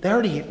team, they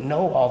already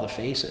know all the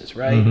faces,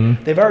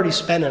 right? They've already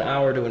spent an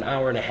hour to an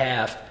hour and a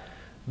half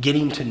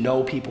getting to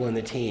know people in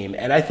the team.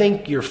 And I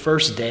think your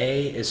first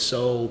day is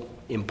so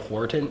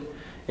important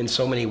in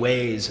so many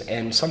ways,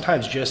 and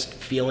sometimes just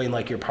feeling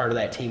like you're part of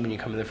that team when you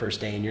come in the first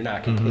day and you're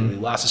not completely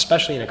lost,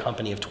 especially in a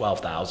company of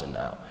 12,000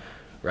 now,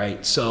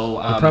 right?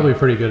 So you're probably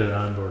pretty good at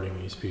onboarding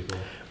these people.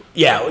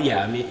 Yeah.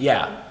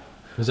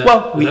 That's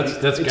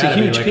it's a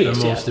huge piece,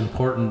 the most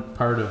important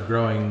part of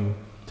growing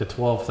to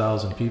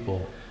 12,000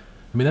 people.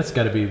 I mean, that's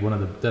got to be what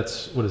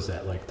is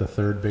that, like the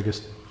third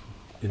biggest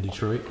in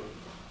Detroit?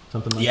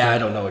 Something like that? I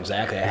don't know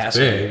exactly. It has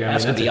big.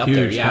 to be up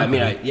there. Yeah,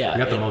 company. You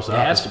got the most it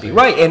has to be.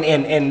 Right,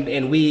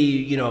 and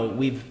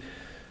we've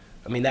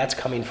that's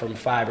coming from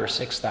 5,000 or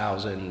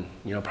 6,000,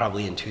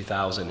 probably in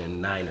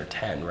 2009 or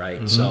 10,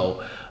 right?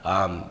 So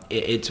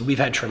we've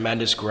had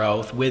tremendous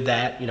growth. With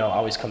that,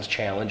 always comes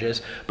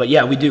challenges. But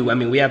yeah, we do. I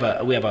mean, we have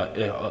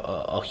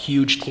a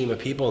huge team of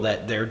people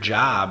that their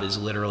job is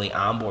literally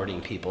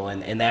onboarding people,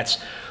 and that's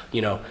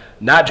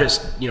not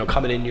just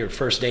coming in your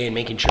first day and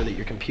making sure that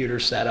your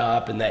computer's set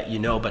up and that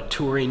but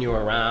touring you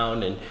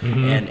around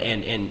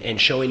and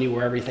showing you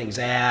where everything's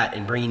at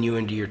and bringing you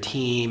into your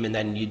team, and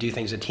then you do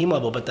things at team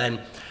level. But then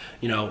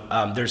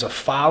there's a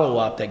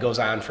follow-up that goes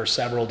on for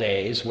several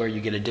days where you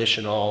get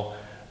additional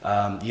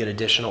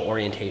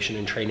orientation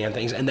and training on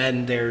things. And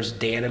then there's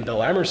Dan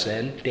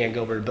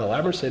Gilbert and Bill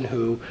Emerson,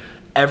 who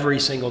every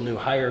single new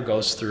hire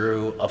goes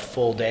through a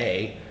full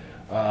day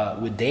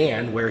with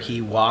Dan, where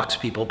he walks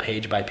people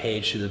page by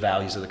page through the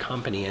values of the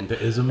company and the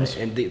isms,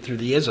 through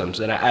the isms.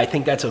 And I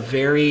think that's a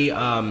very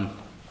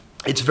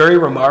it's very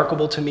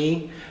remarkable to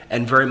me,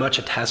 and very much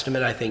a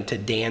testament, I think, to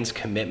Dan's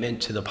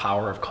commitment to the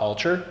power of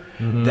culture.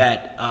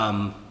 That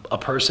a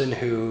person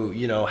who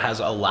has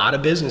a lot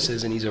of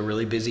businesses and he's a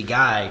really busy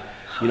guy,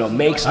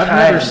 makes time.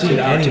 I've never seen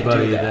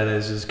anybody that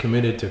is as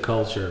committed to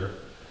culture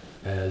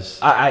as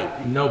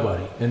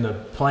nobody in the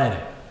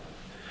planet.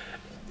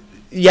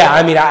 Yeah,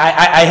 I mean,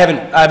 I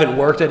haven't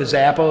worked at a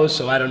Zappos,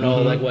 so I don't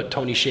know like what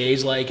Tony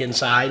Hsieh's like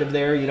inside of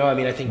there. I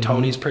mean, I think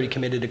Tony's pretty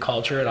committed to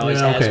culture. It always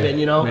has been.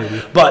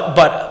 Maybe.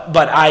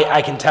 But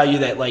I can tell you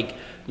that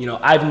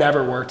I've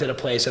never worked at a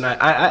place, and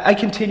I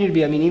continue to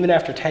be. I mean, even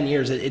after 10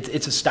 years,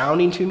 it's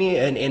astounding to me,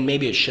 and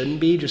maybe it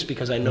shouldn't be, just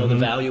because I know the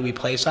value we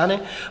place on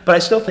it. But I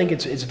still think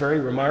it's very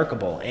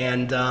remarkable,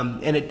 and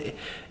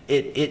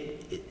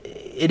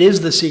it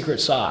is the secret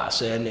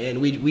sauce, and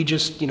we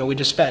just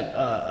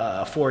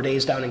spent 4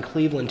 days down in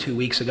Cleveland 2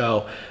 weeks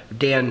ago.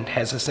 Dan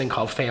has this thing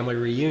called Family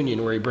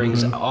Reunion, where he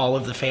brings all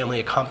of the family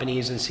of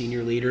companies and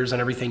senior leaders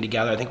and everything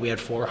together. I think we had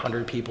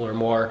 400 people or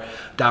more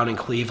down in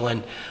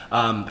Cleveland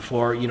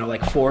for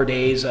 4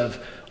 days of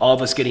all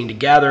of us getting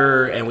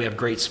together, and we have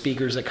great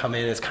speakers that come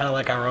in. It's kind of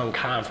like our own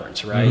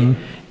conference, right?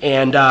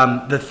 And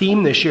the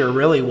theme this year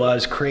really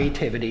was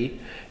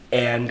creativity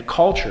and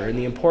culture and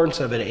the importance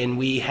of it. And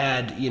we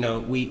had,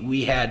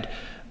 we had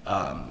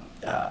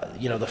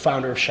the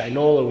founder of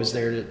Shinola was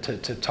there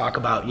to talk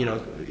about,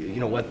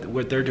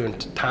 what they're doing.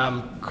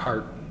 Tom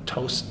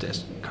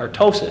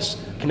Kartosis.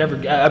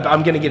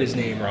 I'm going to get his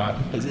name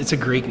wrong. It's a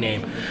Greek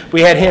name.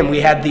 We had him. We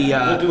had the.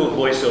 We'll do a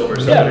voiceover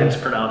so that it's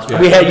pronounced.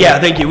 We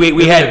had, thank you.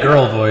 We had a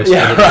girl voice.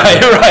 Yeah,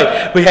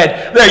 right. We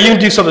had. There, you can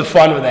do something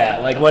fun with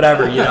that, like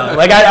whatever,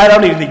 Like I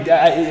don't even think.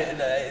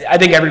 I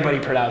think everybody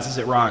pronounces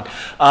it wrong.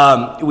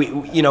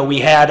 We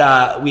had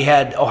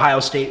Ohio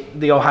State,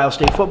 the Ohio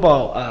State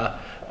football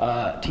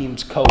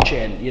team's coach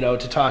in,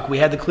 to talk. We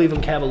had the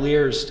Cleveland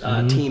Cavaliers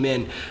team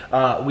in.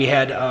 We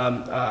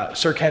had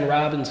Sir Ken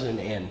Robinson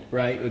in,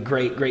 right? A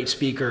great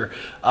speaker.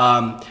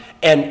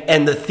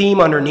 And the theme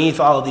underneath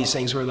all of these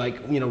things were like,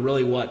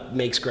 really what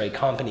makes great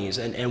companies,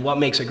 and what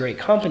makes a great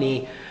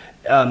company.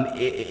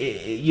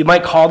 You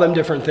might call them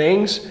different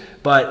things,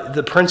 but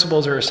the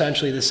principles are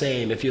essentially the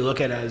same. If you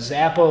look at a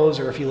Zappos,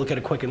 or if you look at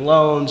a Quicken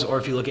Loans, or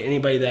if you look at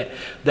anybody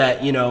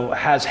that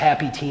has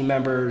happy team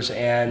members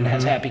and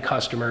has happy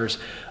customers,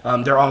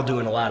 they're all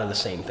doing a lot of the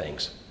same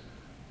things.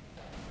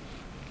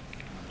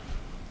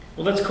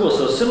 Well, that's cool.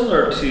 So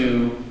similar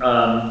to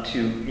how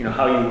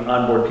you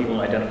onboard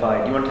people and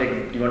identify. Do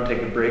you want to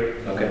take a break?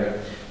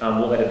 Okay.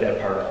 We'll edit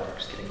that part out.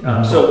 Just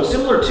kidding. So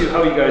similar to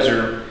how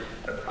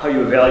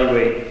you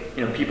evaluate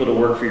people to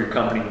work for your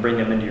company and bring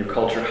them into your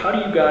culture. How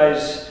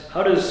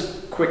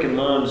does Quicken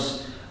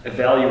Loans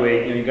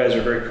evaluate? You guys are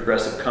a very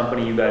progressive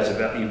company. You guys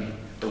are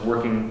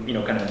working,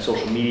 kind of in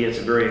social media. It's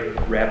a very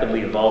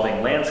rapidly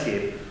evolving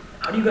landscape.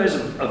 How do you guys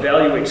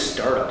evaluate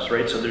startups,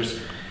 right? So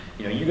there's,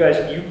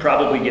 you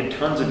probably get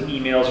tons of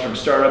emails from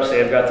startups.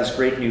 Say, I've got this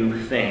great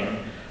new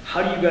thing.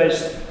 How do you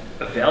guys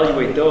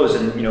evaluate those?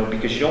 And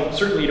because you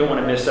don't want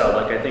to miss out.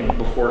 Like I think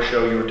before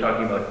show you were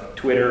talking about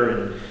Twitter,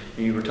 and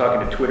you were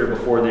talking to Twitter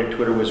before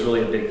Twitter was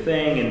really a big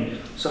thing. And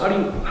so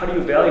how do you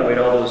evaluate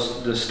all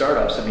the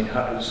startups? I mean,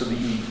 so that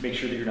you make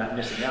sure that you're not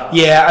missing out?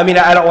 Yeah, I mean,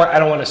 I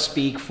don't want to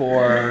speak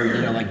for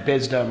like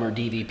Bizdom or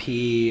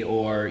DVP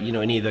or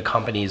any of the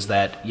companies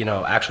that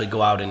actually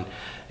go out and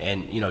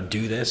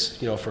do this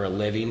for a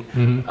living.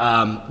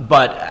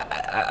 But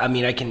I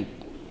mean, I can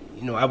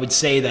I would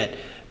say that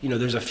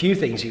there's a few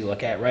things you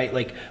look at, right?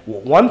 Like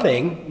one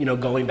thing,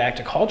 going back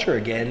to culture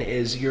again,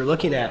 is you're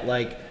looking at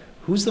like,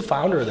 who's the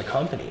founder of the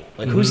company?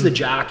 Like, who's the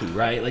jockey,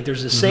 right? Like,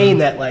 there's a saying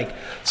that, like,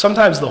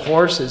 sometimes the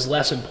horse is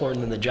less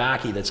important than the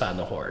jockey that's on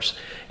the horse.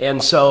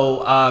 And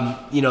so,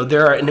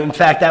 and in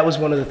fact, that was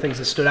one of the things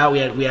that stood out.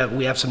 We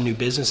have some new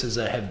businesses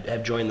that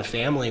have joined the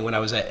family when I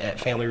was at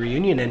Family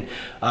Reunion,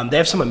 and they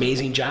have some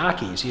amazing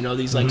jockeys,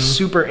 these, like,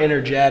 super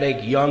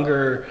energetic,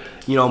 younger,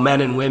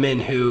 men and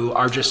women who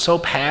are just so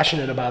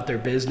passionate about their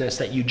business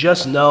that you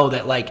just know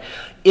that, like,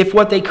 if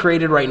what they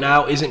created right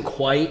now isn't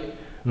quite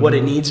what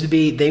it needs to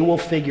be, they will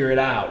figure it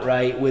out,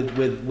 right?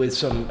 With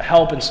some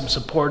help and some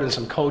support and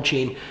some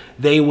coaching,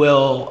 they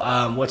will.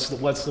 What's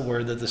the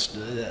word that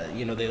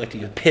they like to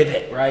use?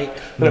 Pivot, right?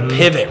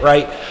 Pivot,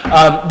 right?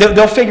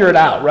 They'll figure it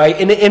out, right?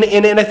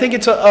 And I think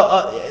it's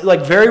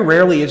like very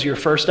rarely is your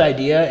first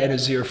idea and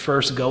is your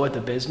first go at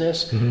the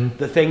business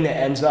the thing that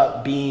ends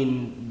up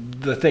being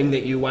the thing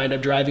that you wind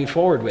up driving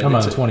forward with. I'm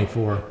on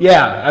 24.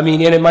 Yeah, I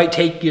mean, and it might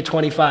take you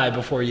 25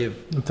 before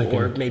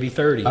or maybe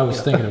 30. I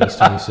was thinking it was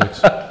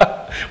 26.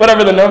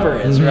 Whatever the number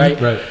is, right?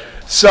 Right.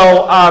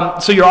 So,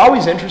 so you're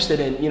always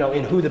interested in,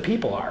 in who the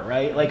people are,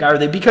 right? Like, are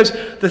they? Because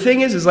the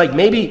thing is like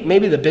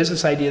maybe the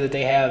business idea that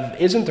they have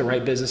isn't the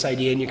right business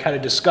idea, and you kind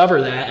of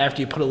discover that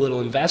after you put a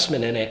little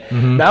investment in it.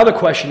 Now the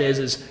question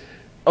is,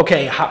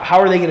 okay, how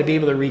are they going to be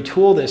able to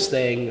retool this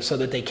thing so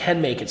that they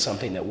can make it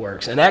something that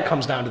works? And that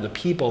comes down to the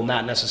people,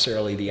 not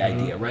necessarily the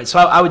idea, right? So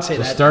I would say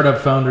that startup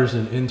founders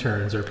and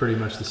interns are pretty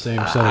much the same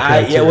set of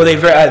criteria. Yeah,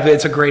 well,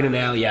 it's a great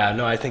analogy. Yeah,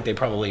 no, I think they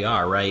probably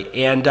are, right?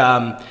 And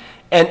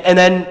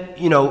then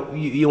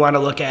you want to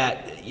look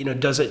at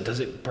does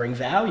it bring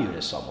value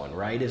to someone,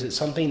 right? Is it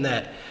something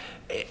that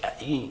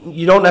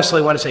you don't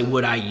necessarily want to say,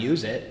 would I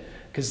use it?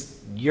 Because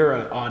you're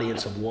an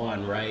audience of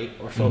one, right?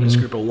 Or focus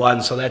group of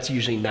one, so that's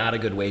usually not a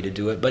good way to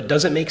do it. But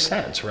does it make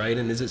sense, right?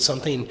 And is it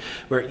something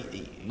where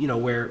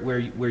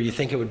where you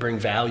think it would bring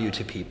value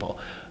to people,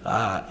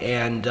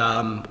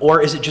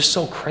 or is it just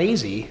so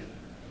crazy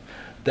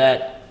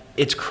that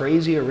it's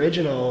crazy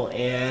original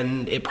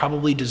and it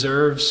probably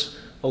deserves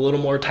a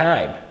little more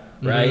time,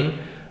 right?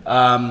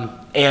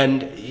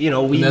 And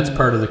that's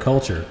part of the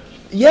culture.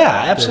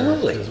 Yeah,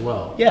 absolutely. As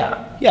well.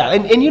 Yeah,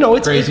 and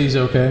it's crazy's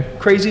okay.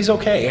 Crazy's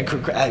okay,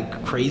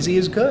 and crazy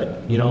is good.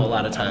 A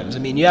lot of times. I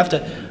mean, you have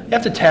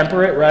to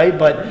temper it, right?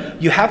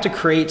 But you have to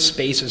create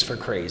spaces for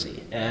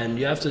crazy, and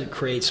you have to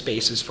create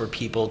spaces for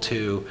people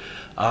to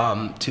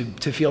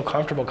feel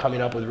comfortable coming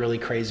up with really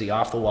crazy,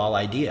 off the wall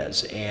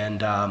ideas,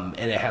 and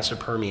it has to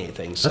permeate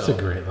things. That's a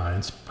great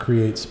line.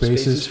 Create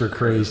spaces for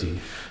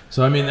crazy.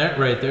 So I mean, that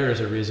right there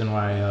is a reason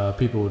why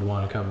people would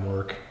want to come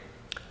work.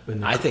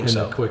 I think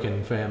so. The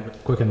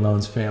Quicken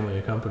Loans family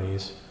of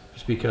companies,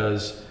 just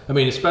because, I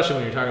mean, especially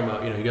when you're talking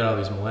about, you got all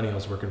these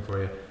millennials working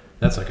for you,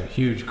 that's like a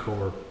huge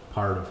core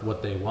part of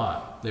what they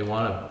want. They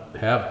want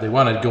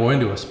to go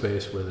into a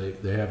space where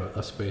they have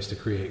a space to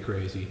create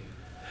crazy.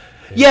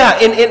 Yeah,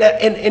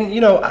 and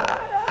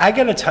I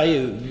got to tell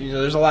you,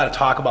 there's a lot of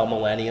talk about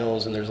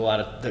millennials, and there's a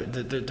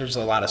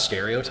lot of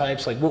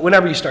stereotypes. Like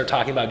whenever you start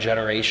talking about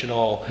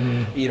generational,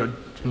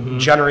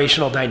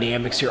 generational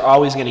dynamics, you're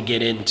always going to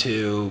get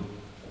into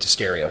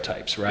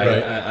stereotypes, right?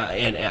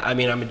 And I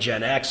mean, I'm a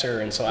Gen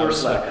Xer, and so we're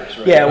slackers,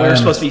 right? Yeah, we're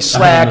supposed to be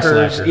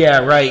slackers.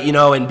 Yeah, right.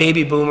 And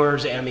baby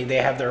boomers. I mean, they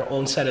have their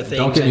own set of things.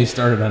 Don't get me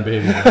started on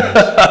baby boomers.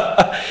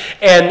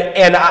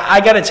 and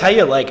I got to tell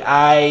you, like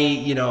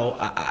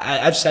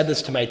I've said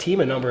this to my team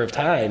a number of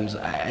times.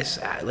 I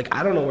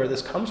don't know where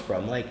this comes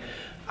from. Like,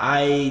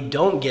 I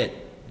don't get.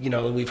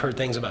 We've heard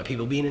things about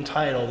people being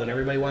entitled and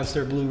everybody wants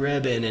their blue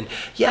ribbon. And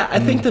yeah, I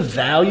think the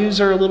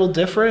values are a little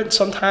different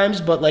sometimes,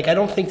 but like, I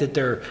don't think that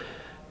they're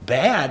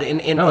bad.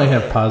 And I only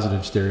have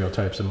positive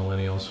stereotypes of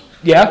millennials.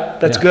 Yeah,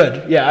 that's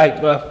good. Yeah,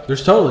 they're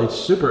totally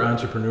super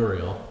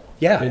entrepreneurial.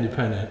 Yeah,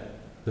 independent.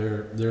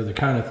 They're the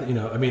kind of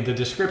I mean, the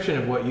description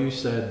of what you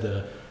said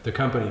the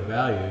company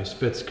values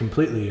fits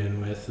completely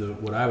in with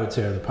what I would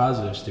say are the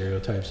positive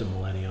stereotypes of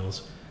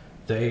millennials.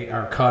 They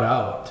are cut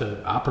out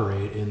to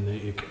operate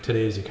in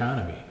today's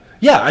economy.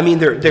 Yeah, I mean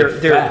they're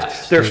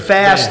fast.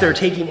 They're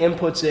taking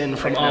inputs in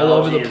from all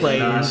over the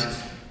place.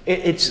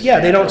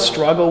 They don't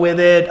struggle with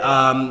it.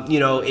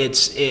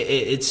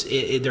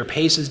 Their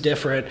pace is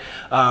different.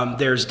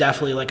 There's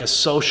definitely like a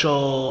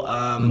social.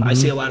 I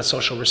see a lot of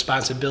social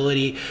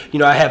responsibility.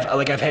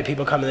 I've had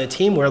people come to the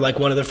team where like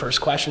one of the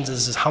first questions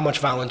is how much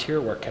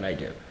volunteer work can I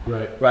do?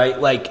 Right.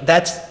 Like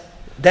that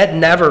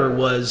never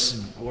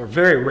was, or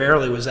very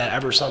rarely was that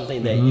ever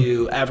something that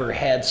you ever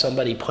had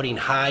somebody putting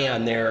high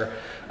on their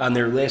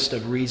list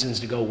of reasons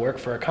to go work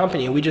for a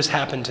company. And we just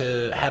happened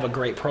to have a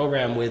great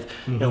program with,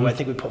 I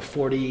think we put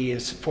 40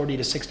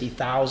 to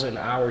 60,000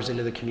 hours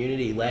into the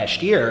community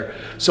last year.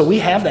 So we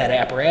have that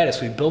apparatus.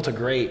 We've built a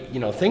great,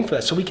 thing for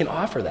that. So we can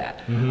offer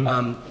that.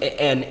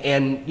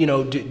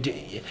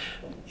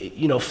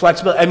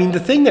 Flexible. I mean, the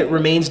thing that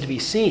remains to be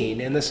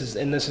seen, and this is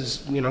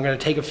going to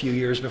take a few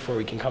years before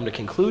we can come to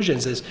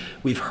conclusions, is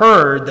we've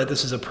heard that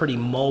this is a pretty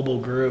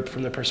mobile group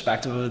from the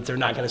perspective of that they're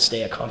not going to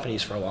stay at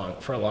companies for a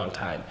long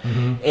time,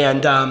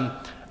 and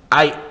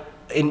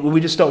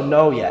we just don't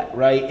know yet,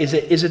 right? Is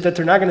it that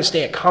they're not going to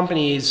stay at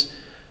companies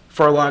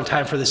for a long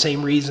time for the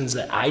same reasons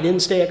that I didn't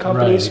stay at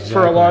companies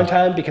for a long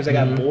time, because I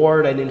got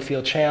bored, I didn't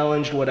feel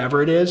challenged,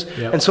 whatever it is.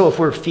 And so if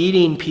we're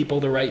feeding people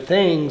the right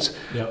things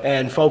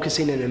and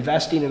focusing and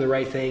investing in the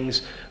right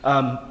things,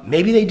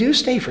 maybe they do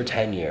stay for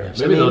 10 years.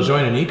 Maybe they'll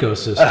join an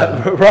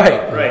ecosystem.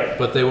 Right.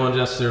 But they won't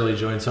necessarily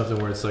join something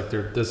where it's like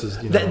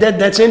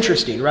that's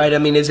interesting, right? I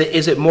mean, is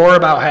it more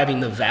about having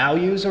the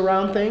values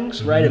around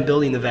things, right, and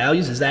building the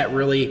values? Is that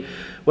really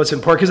what's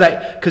important?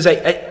 Because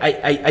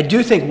I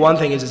do think one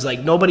thing is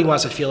like nobody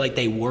wants to feel like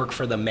they work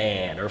for the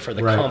man or for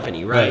the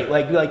company, right?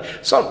 Like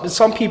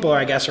some people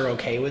I guess are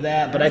okay with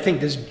that, but I think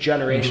this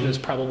generation is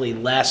probably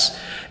less.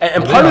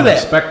 And part of that, they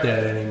don't expect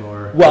that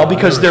anymore. Well,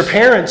 because their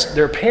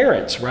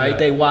parents, right?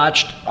 They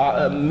watched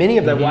many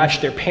of them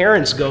watched their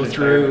parents go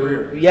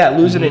through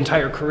lose an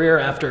entire career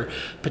after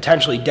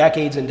potentially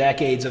decades and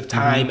decades of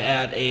time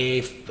at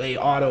a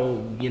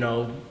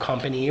auto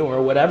company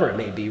or whatever it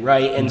may be,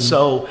 right? And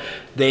so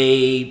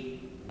they're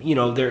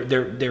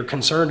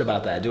concerned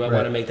about that. Do I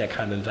want to make that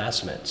kind of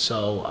investment?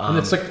 So and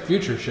it's like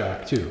future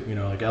shock too.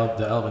 Like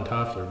the Alvin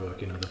Toffler book.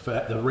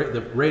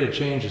 The rate of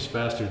change is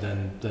faster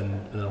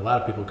than a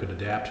lot of people could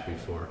adapt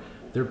before.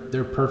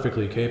 They're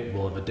perfectly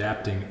capable of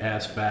adapting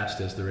as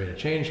fast as the rate of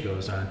change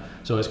goes on.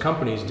 So as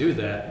companies do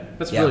that,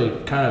 that's really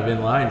kind of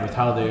in line with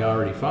how they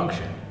already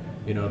function.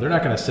 They're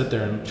not going to sit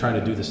there and try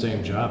to do the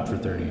same job for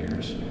 30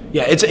 years.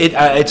 Yeah, it's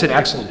an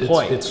excellent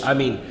point. I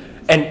mean,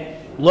 and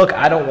look,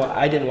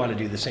 I didn't want to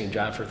do the same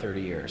job for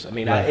 30 years. I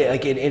mean,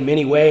 in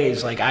many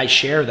ways, like I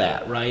share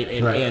that, right?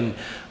 And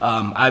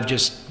I've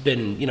just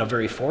been,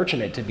 very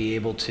fortunate to be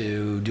able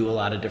to do a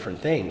lot of different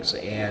things,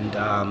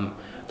 and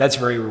that's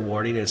very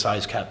rewarding. It's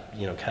always kept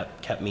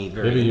me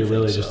very. Maybe you're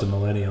really just a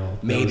millennial.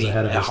 Maybe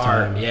ahead of his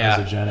time as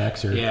a Gen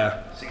Xer.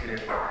 Yeah.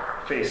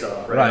 Face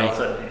off, right? All of a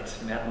sudden,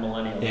 it's Matt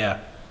Millennial.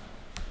 Yeah.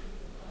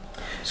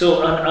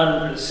 So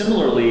on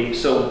similarly,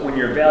 so when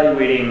you're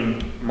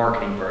evaluating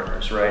marketing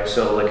partners, right?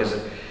 So like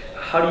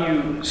how do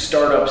you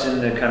startups in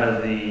the kind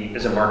of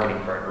as a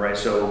marketing partner, right?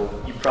 So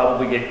you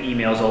probably get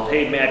emails all,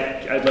 hey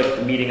Matt, I'd like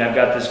the meeting. I've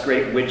got this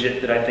great widget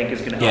that I think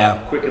is going to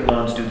help Quicken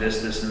Loans do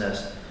this, this, and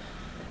this.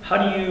 How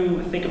do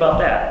you think about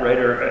that, right?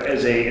 Or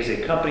as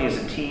a company, as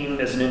a team,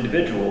 as an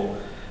individual,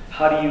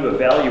 how do you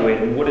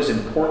evaluate and what is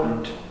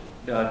important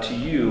to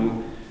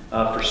you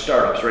for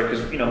startups, right?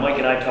 Because Mike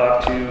and I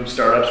talk to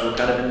startups. We're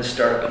kind of in the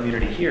startup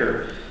community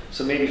here.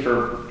 So maybe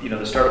for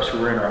the startups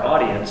who are in our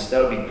audience, that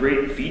would be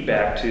great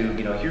feedback to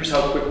here's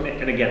how Quicken.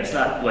 And again, it's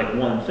not like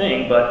one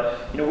thing, but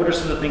what are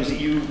some of the things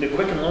that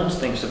Quicken Loans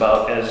thinks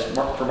about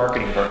for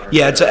marketing partners?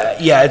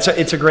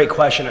 It's a great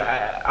question.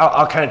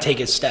 I'll kind of take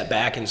a step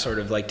back and sort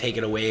of like take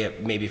it away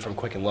maybe from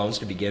Quicken Loans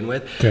to begin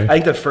with. Okay. I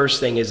think the first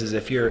thing is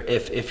if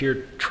you're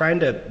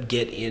trying to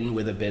get in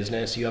with a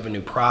business, you have a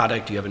new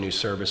product, you have a new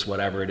service,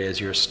 whatever it is,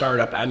 you're a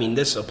startup. I mean,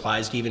 this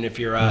applies to even if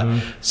you're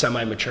a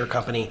semi-mature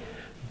company.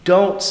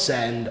 don't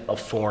send a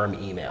form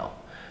email.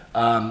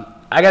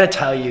 I got to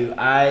tell you,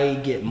 I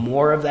get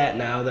more of that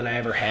now than I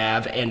ever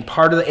have. And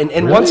part of the, and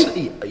Really? once,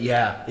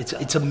 yeah,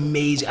 it's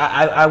amazing.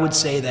 I would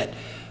say that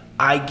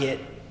I get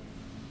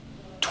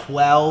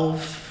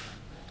 12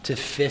 to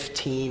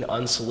 15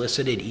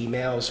 unsolicited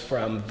emails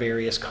from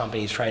various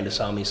companies trying to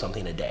sell me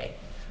something a day.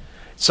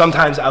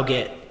 Sometimes I'll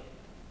get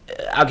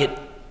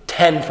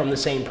 10 from the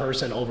same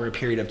person over a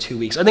period of 2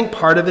 weeks. I think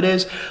part of it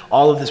is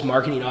all of this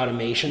marketing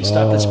automation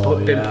stuff that's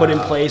been put in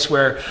place,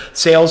 where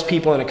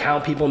salespeople and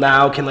account people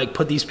now can like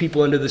put these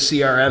people into the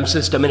CRM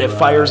system, and it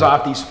fires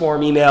off these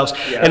form emails.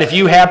 Yes. And if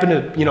you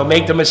happen to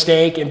make the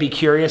mistake and be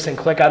curious and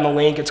click on the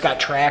link, it's got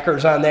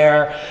trackers on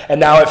there, and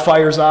now it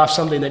fires off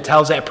something that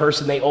tells that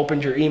person they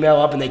opened your email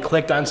up and they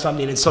clicked on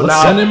something, and so Let's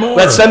now send them more.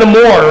 let's send them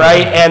more,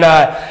 right? And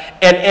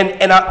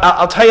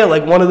I'll tell you,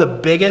 like, one of the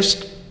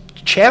biggest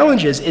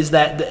challenges is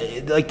that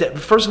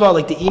first of all,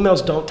 like, the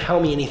emails don't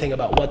tell me anything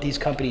about what these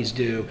companies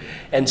do,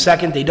 and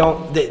second,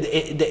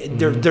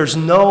 there's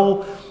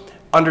no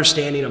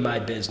understanding of my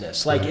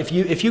business. Like, if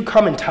you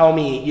come and tell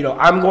me,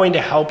 I'm going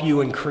to help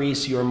you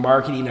increase your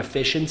marketing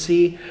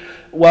efficiency,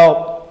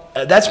 well,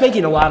 that's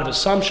making a lot of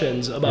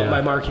assumptions about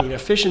my marketing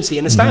efficiency,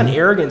 and it's not an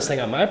arrogance thing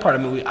on my part. I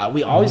mean,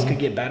 we always could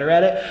get better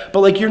at it,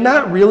 but like, you're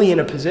not really in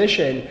a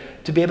position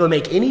to be able to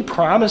make any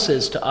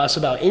promises to us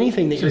about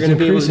anything that you're going to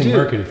be able to do.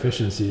 Increasing market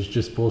efficiency is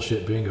just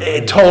bullshit bingo.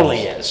 It totally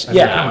is.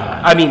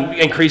 I mean,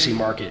 increasing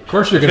market. Of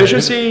course you're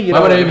efficiency.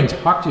 Why would I even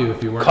talk to you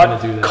if you weren't going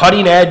to do that?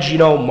 Cutting edge,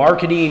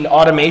 marketing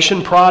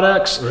automation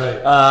products.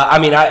 Right. I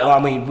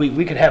mean,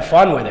 we could have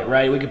fun with it,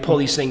 right? We could pull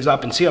these things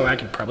up and see them. I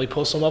could probably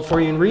pull some up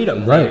for you and read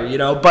them right.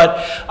 later,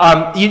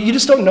 But you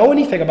just don't know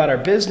anything about our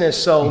business,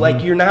 so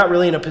like, you're not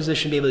really in a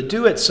position to be able to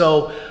do it.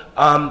 So.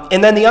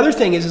 And then the other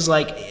thing is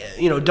like,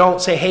 don't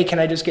say, hey, can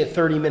I just get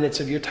 30 minutes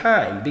of your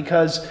time?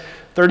 Because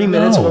 30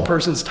 minutes of a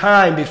person's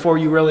time before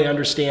you really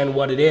understand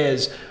what it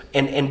is.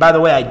 And by the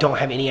way, I don't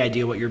have any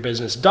idea what your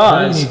business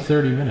does. Why do you need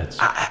 30 minutes?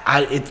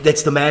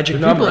 That's the magic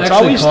Do number. people It's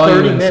actually always call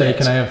 30 you and minutes.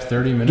 say, can I have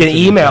 30 minutes Get an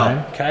of your email.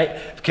 time?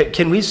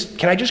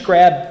 Can I just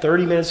grab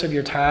 30 minutes of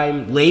your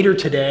time later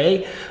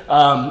today?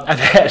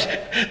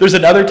 There's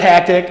another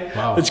tactic.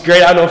 Wow. That's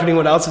great. I don't know if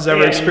anyone else has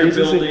ever experienced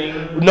this.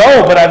 Rebuilding.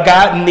 No, but I've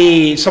gotten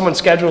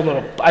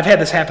I've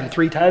had this happen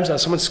 3 times now.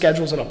 Someone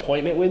schedules an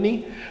appointment with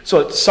me.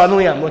 So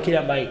suddenly I'm looking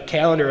at my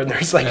calendar, and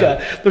there's like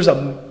there's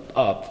a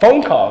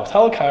phone call,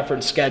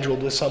 teleconference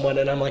scheduled with someone,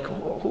 and I'm like,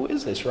 who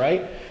is this,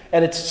 right?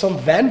 And it's some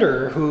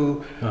vendor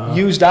who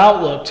used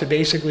Outlook to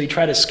basically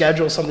try to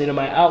schedule something in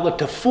my Outlook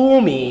to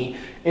fool me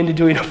into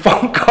doing a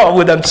phone call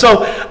with them.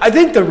 So I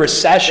think the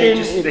recession...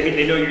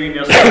 They know your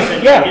email, so they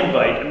send you an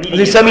invite.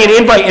 They send me an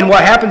invite, and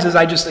what happens is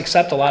I just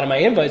accept a lot of my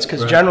invites,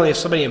 because generally if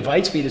somebody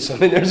invites me to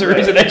something, there's a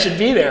reason I should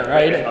be there,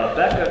 right?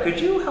 Becca, could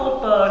you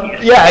help?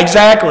 Yeah,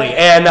 exactly.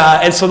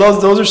 And so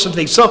those are some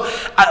things. So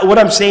what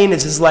I'm saying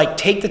is like,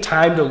 take the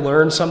time to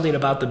learn something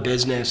about the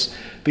business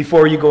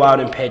before you go out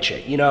and pitch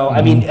it.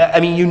 I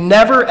mean, you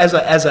never, as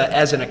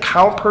an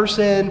account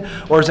person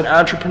or as an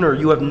entrepreneur,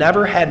 you have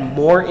never had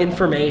more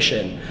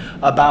information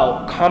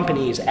about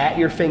companies at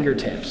your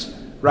fingertips,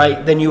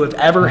 right, than you have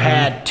ever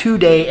had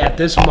today at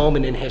this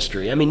moment in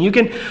history. I mean, you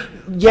can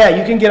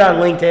get on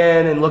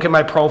LinkedIn and look at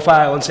my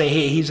profile and say,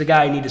 hey, he's the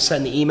guy I need to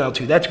send the email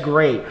to. That's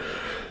great.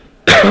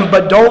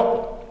 But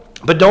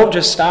don't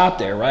just stop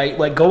there, right?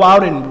 Like, go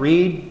out and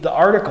read the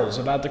articles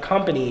about the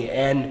company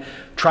and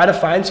try to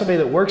find somebody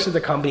that works at the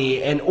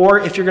company, or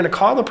if you're going to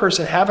call the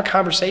person, have a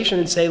conversation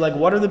and say, like,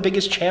 what are the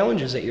biggest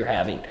challenges that you're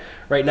having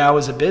right now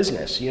as a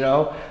business,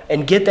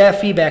 and get that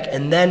feedback,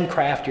 and then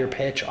craft your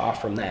pitch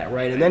off from that,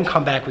 right? And then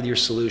come back with your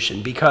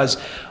solution, because,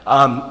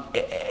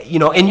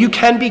 and you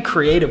can be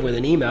creative with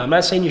an email. I'm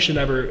not saying you should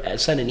never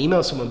send an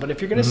email to someone, but if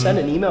you're going to send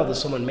an email to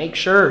someone, make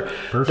sure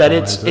that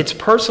it's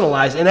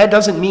personalized, and that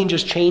doesn't mean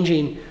just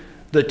changing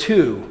the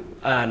to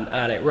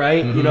on it,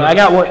 right? I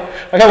got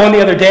one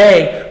the other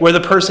day where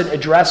the person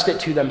addressed it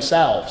to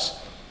themselves.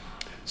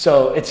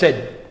 So it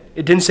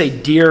didn't say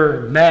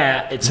dear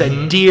Matt, it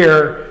said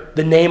dear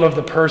the name of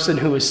the person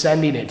who was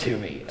sending it to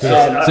me. Is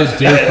it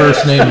dear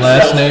first name,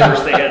 last name?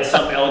 They had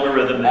some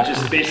algorithm that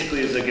just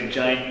basically is like a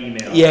giant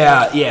email.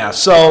 Yeah.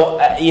 So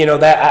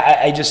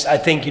I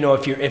think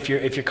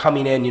if you're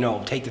coming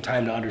in, take the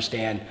time to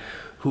understand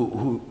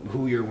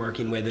who you're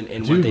working with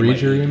and Do what they you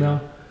read your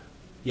email?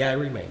 Yeah, I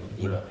read my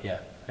email. Yeah,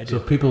 I do. So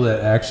people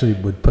that actually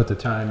would put the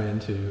time in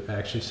to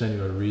actually send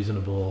you a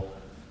reasonable,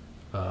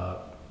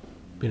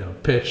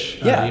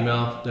 pitch on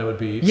email, that would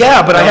be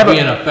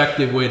an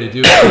effective way to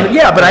do it.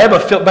 Yeah, but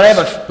But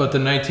the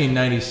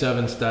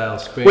 1997 style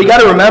space. We got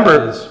to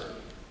remember.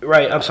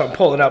 Right, I'm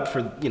pulling up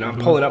I'm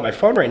pulling up my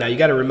phone right now. You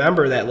got to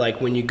remember that, like,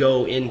 when you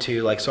go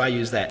into, like, so I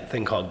use that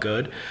thing called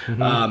Good,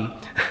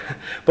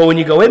 but when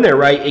you go in there,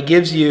 right, it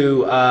gives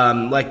you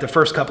like the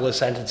first couple of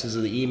sentences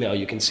of the email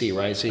you can see,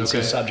 right? So you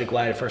see subject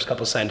line, first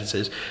couple of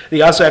sentences.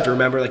 You also have to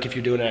remember, like, if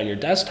you're doing it on your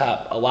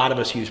desktop, a lot of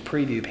us use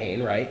preview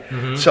pane, right?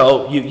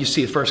 So you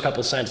see the first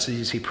couple of sentences,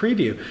 you see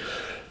preview.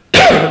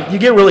 You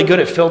get really good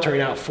at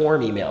filtering out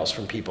form emails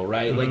from people,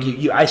 right? Like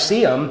I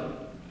see them.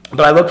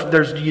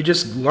 But you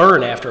just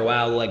learn after a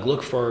while, like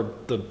look for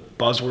the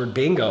buzzword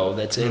bingo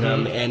that's in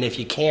them, and if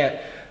you can't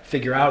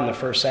figure out in the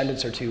first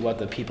sentence or two what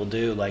the people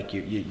do, like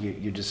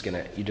you're just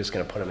gonna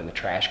put them in the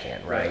trash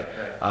can, right?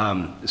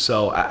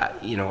 So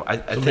I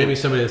think maybe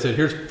somebody that said,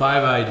 here's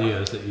 5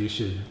 ideas that you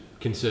should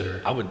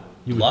consider.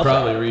 You would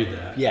probably read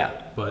that. Yeah.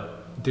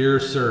 But dear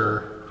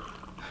sir,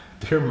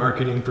 dear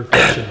marketing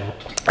professional,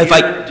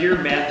 dear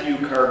Matthew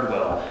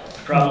Cardwell,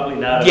 probably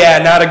not.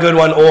 Not a good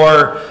one.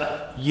 Or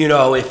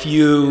if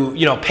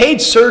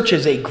paid search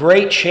is a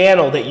great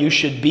channel that you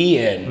should be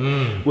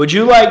in. Would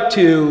you like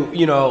to,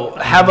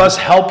 have us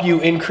help you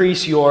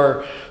increase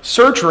your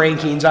search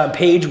rankings on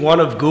page 1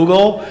 of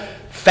Google?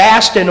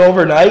 Fast and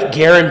overnight,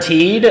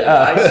 guaranteed.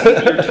 I see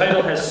that your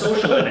title has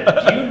social in it.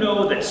 Do you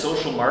know that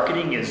social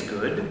marketing is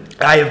good?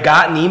 I have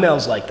gotten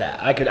emails like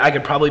that. I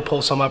could probably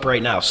pull some up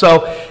right now.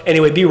 So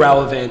anyway, be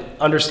relevant,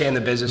 understand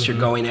the business you're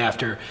going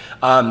after.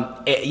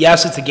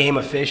 Yes, it's a game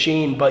of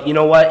fishing, but you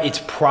know what?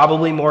 It's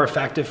probably more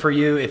effective for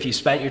you if you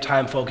spent your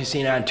time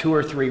focusing on 2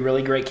 or 3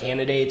 really great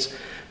candidates,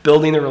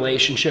 building the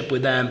relationship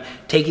with them,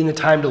 taking the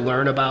time to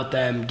learn about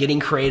them, getting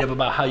creative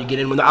about how you get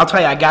in. I'll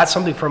tell you, I got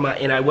something from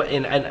and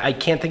I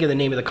can't think of the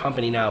name of the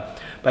company now,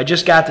 but I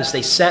just got this.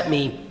 They sent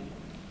me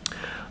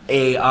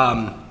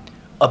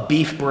a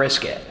beef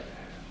brisket.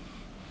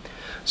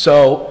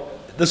 So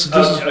this is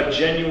a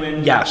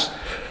genuine. Yes.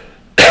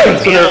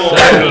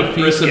 Beef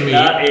brisket,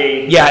 not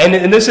a. Yeah,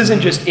 and this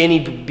isn't just any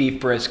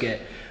beef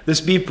brisket. This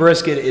beef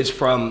brisket is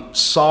from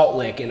Salt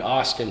Lick in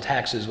Austin,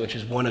 Texas, which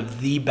is one of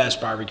the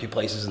best barbecue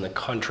places in the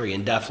country,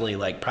 and definitely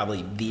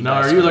probably the best. Now,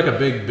 are you like a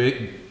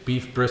big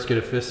beef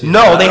brisket aficionado?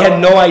 No, they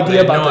had no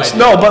idea about this.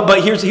 No,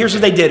 but here's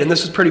what they did, and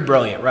this is pretty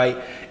brilliant, right?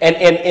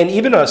 And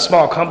even a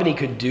small company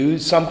could do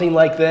something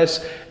like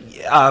this,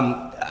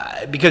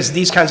 because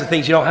these kinds of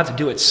things you don't have to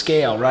do at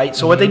scale, right?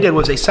 So what they did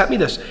was they sent me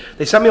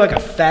like a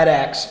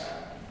FedEx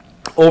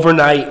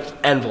overnight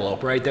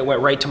envelope, right? That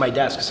went right to my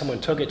desk. Someone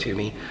took it to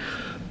me.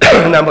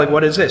 And I'm like,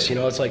 what is this?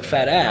 It's like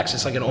FedEx.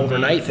 It's like an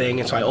overnight thing.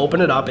 And so I open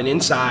it up, and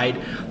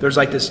inside there's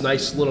like this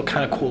nice little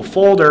kind of cool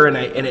folder, and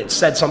it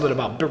said something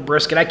about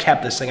brisket. I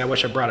kept this thing. I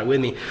wish I brought it with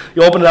me.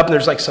 You open it up, and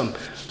there's like some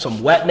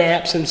wet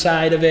naps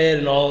inside of it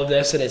and all of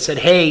this. And it said,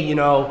 hey,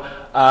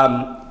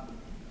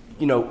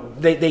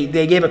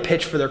 they gave a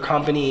pitch for their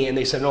company, and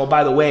they said, oh,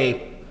 by the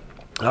way,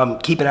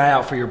 keep an eye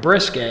out for your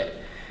brisket,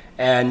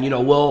 and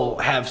we'll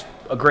have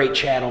a great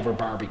chat over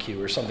barbecue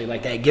or something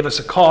like that. Give us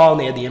a call, and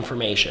they had the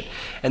information.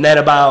 And then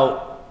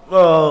about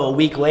a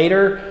week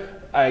later,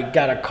 I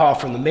got a call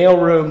from the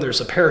mailroom. There's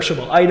a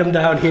perishable item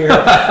down here.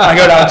 I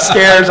go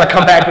downstairs. I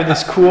come back with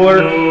this cooler.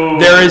 Ooh.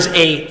 There is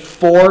a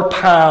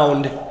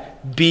 4-pound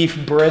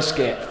beef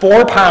brisket.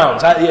 4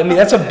 pounds. I mean,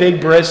 that's a big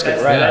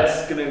brisket, right?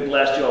 That's going to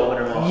last you all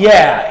winter long.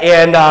 Yeah,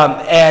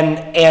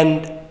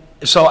 and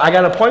so I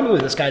got an appointment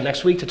with this guy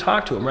next week to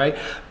talk to him, right?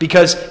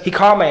 Because he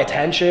caught my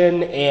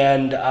attention,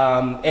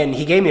 and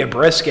he gave me a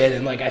brisket,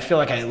 and I feel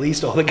like I at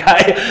least owe the guy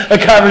a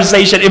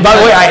conversation. And by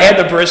the way, I had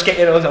the brisket,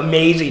 and it was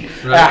amazing.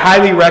 Right. I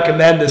highly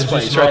recommend this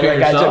place, right?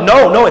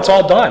 No, it's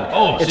all done.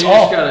 Oh, it's so you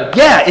all just gotta...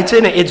 Yeah, it's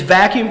in it. It's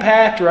vacuum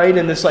packed, right,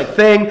 in this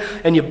thing,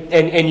 and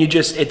you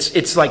just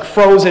it's like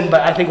frozen.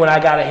 But I think when I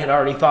got it, it had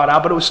already thawed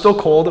out, but it was still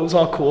cold. It was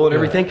all cool and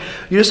everything.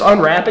 You just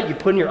unwrap it, you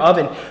put it in your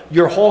oven.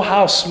 Your whole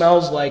house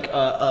smells like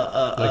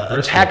a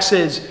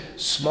Texas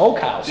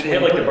smokehouse. Did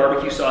it have the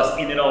barbecue sauce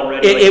in it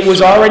already? It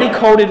was already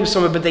coated with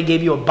some of it, but they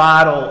gave you a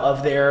bottle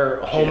of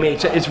their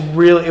homemade. It's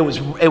really it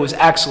was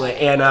excellent,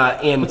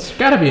 and it's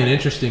got to be an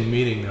interesting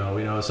meeting though.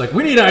 It's like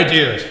we need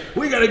ideas.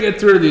 We got to get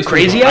through these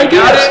crazy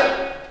ideas. I got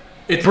it.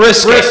 It's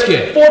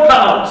brisket. 4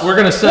 pounds. We're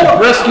gonna send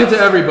brisket to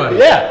everybody.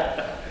 Yeah.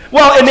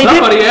 Well, and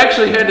somebody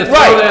actually had to throw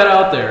that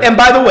out there. And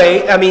by the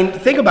way, I mean,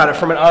 think about it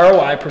from an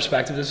ROI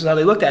perspective. This is how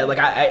they looked at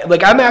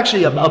it. I'm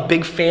actually a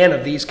big fan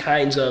of these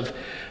kinds of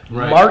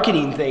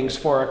marketing things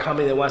for a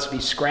company that wants to be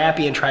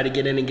scrappy and try to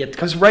get in and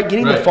because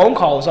getting the phone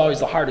call is always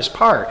the hardest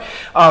part.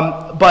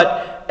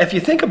 But if you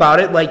think about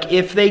it,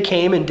 if they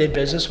came and did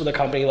business with a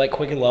company like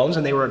Quicken Loans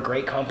and they were a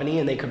great company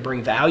and they could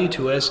bring value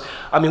to us,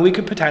 I mean, we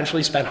could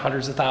potentially spend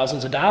hundreds of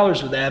thousands of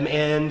dollars with them,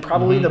 and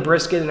probably the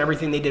brisket and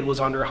everything they did was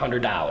under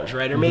 $100,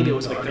 right? Or maybe it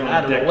was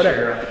I don't know,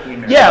 whatever.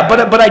 Yeah,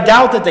 but I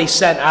doubt that they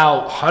sent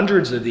out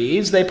hundreds of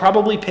these. They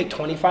probably picked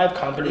 25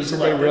 companies that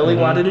they really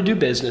wanted to do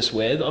business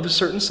with of a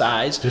certain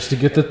size. Just to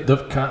get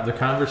the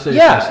conversation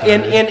started.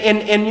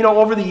 And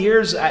over the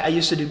years, I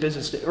used to do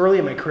business. Early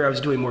in my career, I was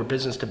doing more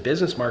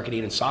business-to-business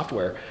marketing and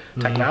software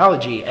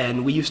technology,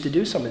 and we used to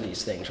do some of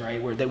these things,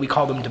 right? That we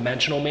call them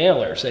dimensional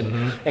mailers,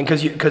 and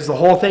because the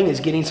whole thing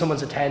is getting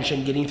someone's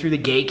attention, getting through the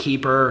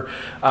gatekeeper,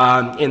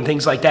 and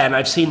things like that. And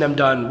I've seen them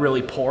done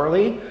really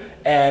poorly.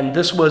 And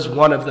this was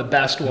one of the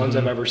best ones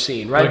I've ever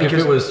seen, right? Because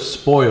if it was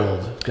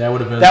spoiled, that would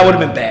have been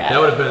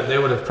bad. They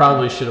would have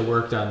probably should have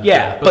worked on.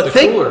 Yeah, but the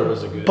cooler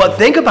was a good. But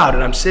think about it.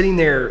 I'm sitting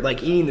there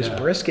eating this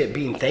brisket,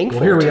 being thankful.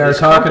 Well, here we are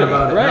talking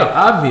about it. Right. Now,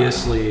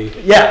 obviously.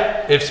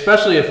 Yeah.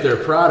 Especially if their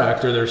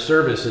product or their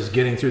service is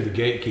getting through the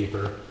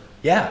gatekeeper.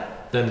 Yeah.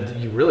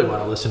 then you really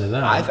want to listen to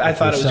them. I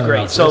thought it was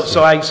great.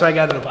 So I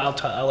got it.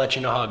 I'll let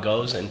you know how it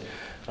goes, and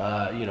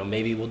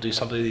maybe we'll do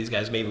something with these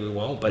guys, maybe we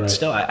won't. But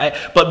still,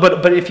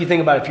 but if you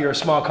think about it, if you're a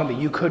small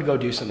company, you could go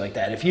do something like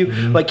that. If you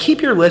like,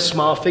 keep your list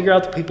small, figure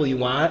out the people you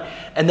want,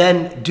 and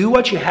then do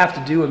what you have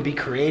to do and be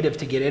creative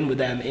to get in with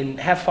them and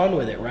have fun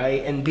with it,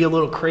 right? And be a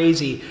little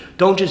crazy.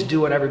 Don't just do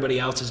what everybody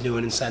else is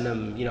doing and send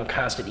them,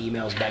 constant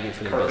emails begging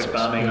for their business.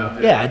 Bombing.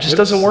 Yeah, it just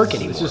doesn't work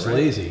anymore. It's just right?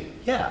 lazy.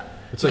 Yeah,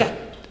 It's like,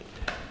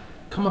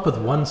 come up with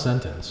one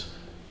sentence.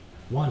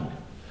 One.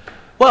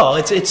 Well,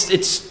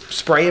 it's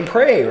spray and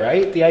pray,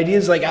 right? The idea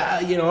is like,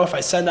 if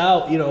I send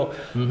out,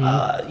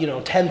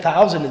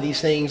 10,000 of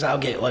these things, I'll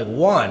get like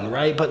one,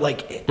 right? But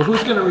like, Well,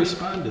 who's going to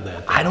respond to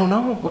that? I don't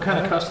know. What kind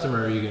of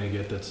customer are you going to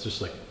get that's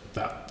just like,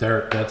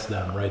 that's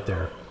them right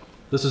there.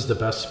 This is the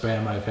best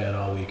spam I've had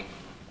all week.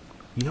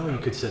 You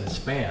could send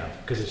spam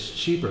because it's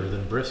cheaper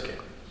than brisket.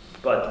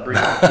 But the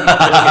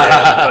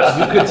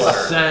You could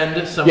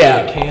send somebody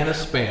a can of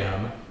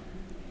spam.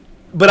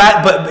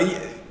 But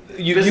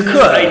you business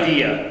could.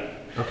 idea.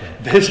 Okay.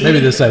 Maybe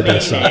this idea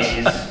sucks.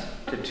 Mayonnaise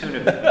to tuna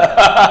fish.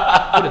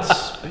 But it's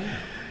spam.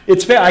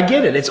 It's fair. I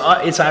get it. It's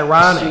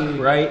ironic,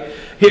 right?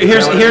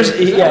 Here's I think it's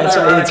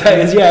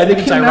can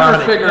ironic.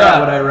 Never figure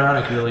out what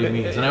ironic really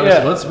means. And I was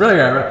well, it's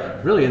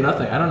really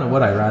nothing. I don't know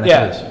what ironic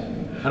is.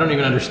 I don't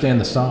even understand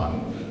the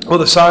song. Well,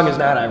 the song is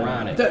not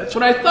ironic. That's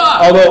what I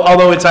thought.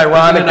 Although it's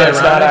ironic, Isn't it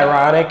it's not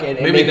ironic. And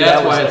maybe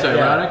that's why it's yeah.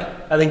 ironic.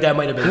 I think that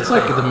might have been. It's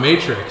like the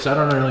Matrix. I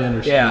don't really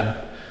understand.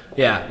 Yeah.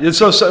 Yeah,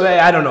 so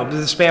I don't know. The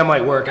spam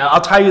might work. I'll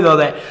tell you though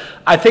that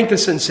I think the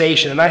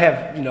sensation, and I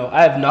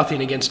have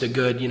nothing against a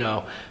good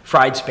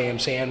fried spam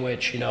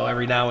sandwich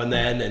every now and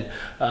then, and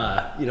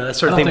that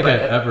sort of thing. I don't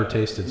think I've ever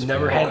tasted spam.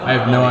 Never had. I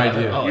have no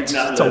idea. Oh, it's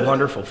a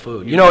wonderful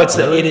food.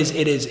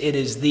 It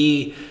is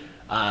the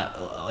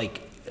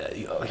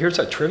here's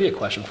a trivia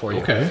question for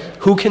you. Okay.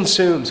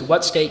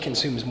 What state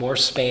consumes more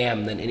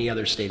spam than any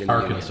other state in the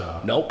Union?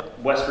 Arkansas. Nope.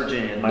 West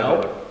Virginia.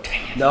 Nope.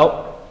 Dang it.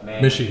 Nope.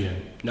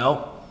 Michigan.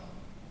 No.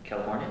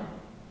 California?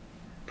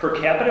 Per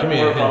capita Give me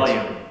a or hint.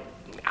 volume?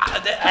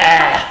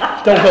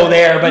 Don't go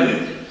there, but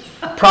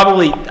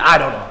probably, I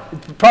don't know.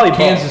 Probably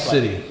Kansas both,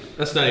 City.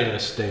 That's not even a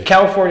state.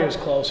 California was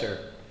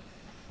closer.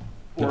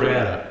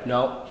 Nevada.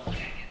 No.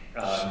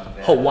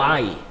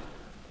 Hawaii.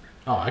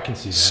 Oh, I can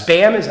see that.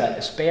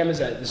 Spam is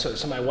a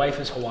so my wife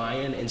is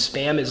Hawaiian, and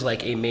spam is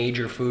like a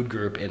major food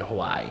group in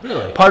Hawaii.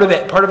 Really? Part of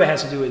it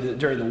has to do with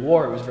during the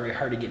war it was very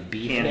hard to get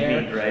beef Canned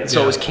there. meat, right?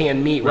 So it was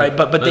canned meat, right?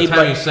 But By the they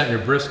time you sent your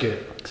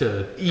brisket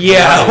to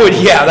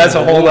that's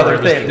a whole other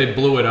thing. They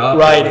blew it up.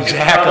 Right,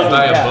 exactly.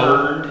 By a Yeah.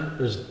 boat.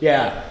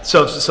 Yeah,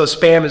 so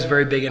spam is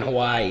very big in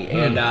Hawaii,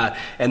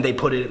 and they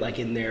put it like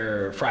in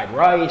their fried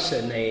rice,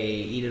 and they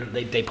eat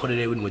it. They put it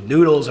in with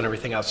noodles and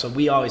everything else. So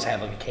we always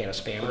have like a can of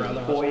spam around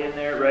the house. Boy in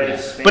there, right?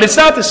 Spam. But it's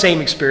not the same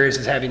experience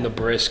as having the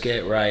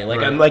brisket, right? Like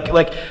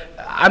Right.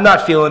 I'm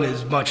not feeling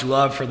as much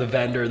love for the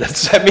vendor that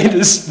sent me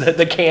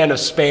the can of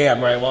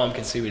spam, right? While I'm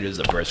consuming it as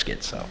a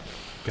brisket. So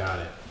Got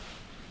it.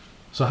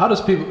 So how do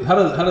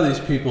these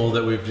people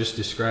that we've just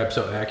described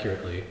so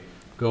accurately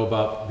go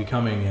about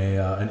becoming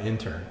an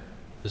intern?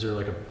 Is there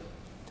like a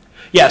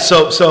yeah,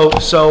 so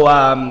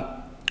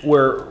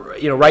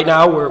we're right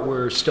now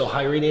we're still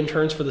hiring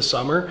interns for the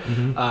summer.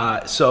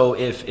 So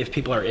if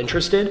people are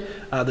interested,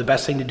 the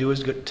best thing to do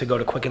is to go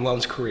to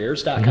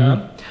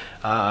quickenloanscareers.com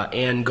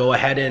and go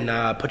ahead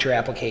and put your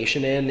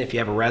application in. If you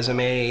have a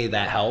resume,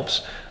 that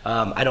helps.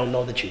 I don't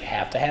know that you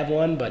have to have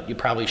one, but you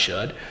probably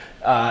should.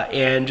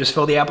 And just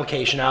fill the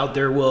application out.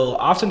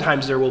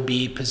 Oftentimes there will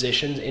be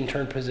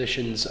intern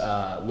positions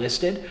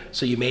listed.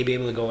 So you may be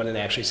able to go in and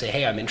actually say,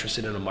 hey, I'm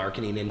interested in a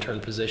marketing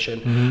intern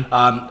position.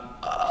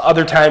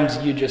 Other times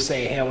you just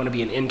say, hey, I want to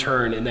be an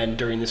intern, and then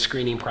during the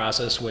screening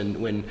process,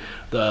 when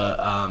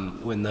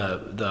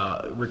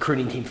the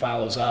recruiting team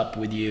follows up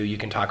with you, you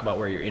can talk about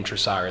where your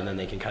interests are, and then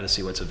they can kind of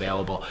see what's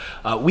available.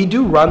 We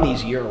do run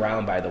these year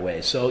round, by the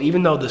way. So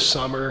even though the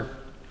summer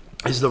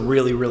is the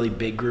really, really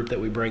big group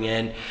that we bring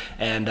in,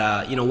 and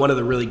one of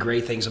the really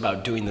great things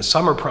about doing the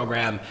summer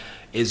program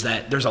is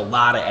that there's a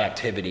lot of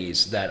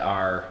activities that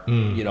are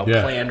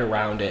planned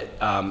around it.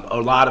 A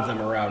lot of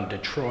them around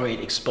Detroit,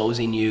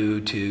 exposing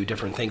you to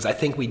different things. I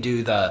think we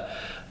do the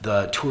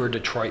Tour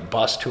Detroit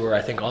bus tour.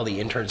 I think all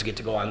the interns get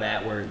to go on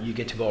that, where you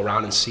get to go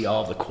around and see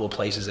all the cool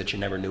places that you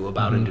never knew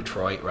about in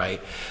Detroit, right?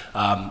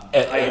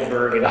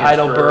 Heidelberg,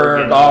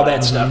 all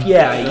that stuff.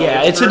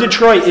 Yeah. It's a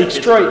Detroit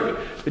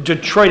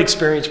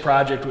Experience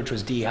Project, which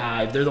was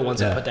D-Hive. They're the ones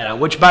that put that on,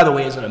 which, by the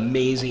way, is an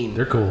amazing,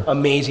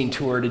 amazing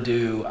tour to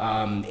do.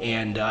 And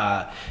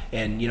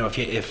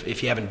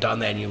if you haven't done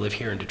that and you live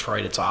here in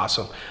Detroit, it's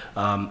awesome.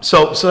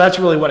 So that's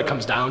really what it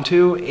comes down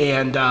to.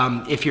 And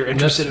if you're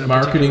interested in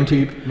marketing,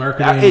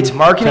 it's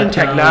marketing,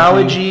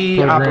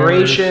 technology,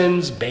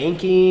 operations,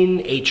 banking,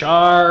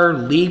 HR,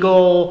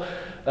 legal.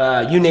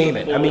 You name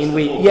it. I mean,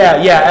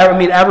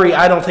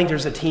 I don't think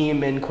there's a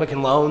team in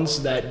Quicken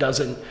Loans that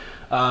doesn't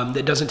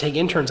take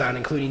interns on,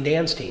 including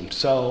Dan's team.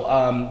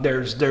 So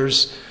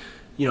there's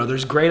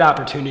great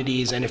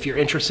opportunities, and if you're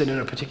interested in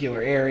a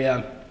particular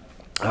area,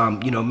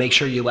 Make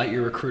sure you let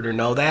your recruiter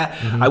know that.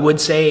 I would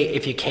say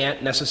if you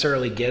can't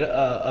necessarily get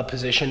a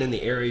position in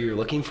the area you're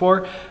looking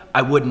for,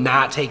 I would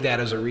not take that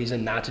as a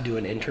reason not to do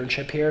an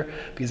internship here,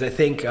 because I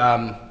think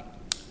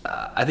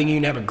you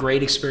can have a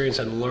great experience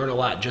and learn a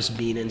lot just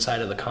being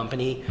inside of the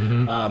company.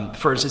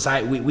 For instance,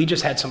 we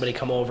just had somebody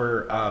come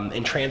over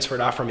and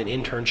transferred off from an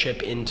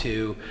internship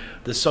into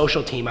the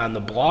social team on the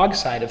blog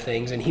side of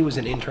things, and he was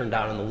an intern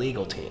down on the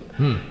legal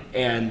team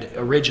and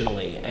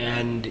originally,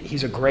 and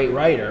he's a great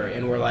writer,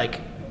 and we're like,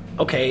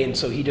 okay, and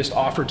so he just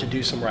offered to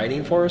do some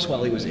writing for us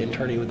while he was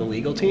interning with the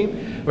legal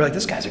team. We're like,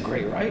 this guy's a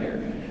great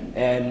writer.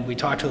 And we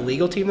talked to the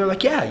legal team. They're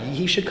like, yeah,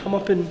 he should come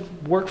up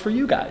and work for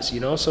you guys,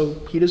 So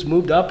he just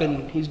moved up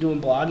and he's doing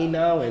blogging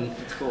now, and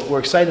we're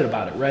excited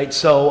about it, right?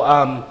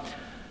 So,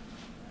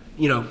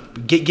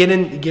 get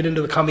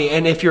into the company.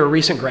 And if you're a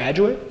recent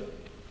graduate,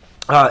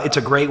 it's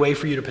a great way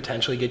for you to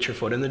potentially get your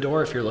foot in the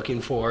door if you're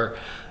looking for,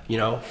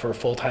 for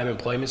full-time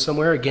employment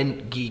somewhere.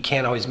 Again, you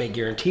can't always make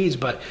guarantees,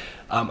 but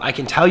I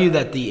can tell you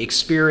that the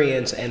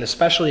experience, and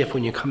especially if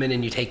when you come in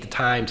and you take the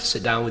time to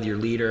sit down with your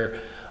leader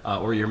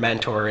or your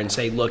mentor and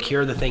say, look,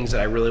 here are the things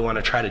that I really want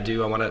to try to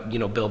do. I want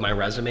to, build my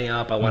resume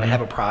up. I want to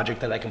have a project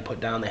that I can put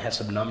down that has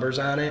some numbers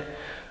on it.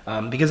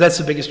 Because that's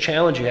the biggest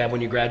challenge you have when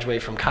you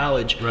graduate from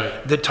college.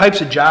 Right. The types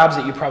of jobs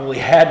that you probably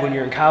had when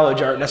you're in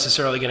college aren't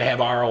necessarily going to have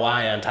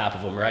ROI on top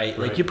of them, right?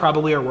 Like you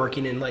probably are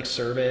working in like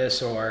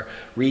service or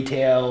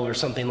retail or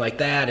something like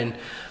that. And,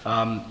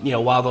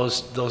 while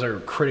those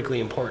are critically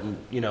important,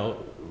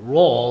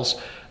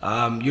 roles,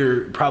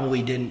 you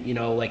probably didn't,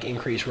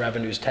 increase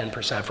revenues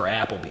 10% for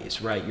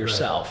Applebee's, right,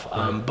 yourself.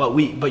 Right.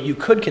 But you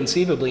could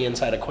conceivably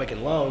inside of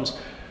Quicken Loans,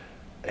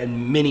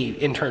 and many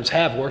interns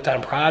have worked on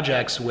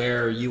projects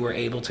where you were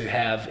able to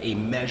have a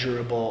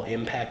measurable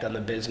impact on the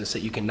business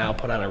that you can now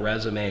put on a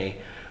resume.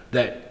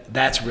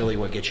 That's really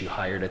what gets you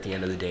hired at the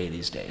end of the day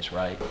these days,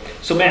 right?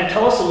 So Matt,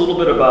 tell us a little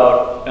bit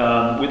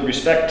about, with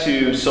respect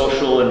to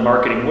social and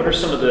marketing, what are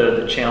some of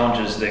the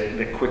challenges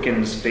that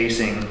Quicken's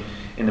facing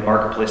in the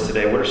marketplace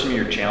today? What are some of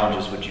your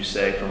challenges, would you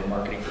say, from a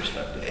marketing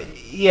perspective?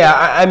 Yeah,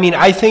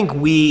 I think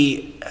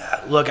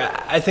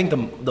I think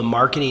the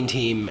marketing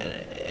team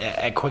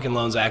at Quicken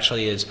Loans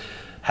actually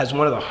has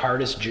one of the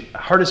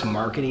hardest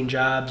marketing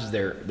jobs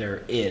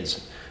there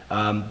is,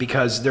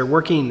 because they're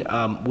working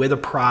with a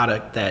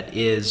product that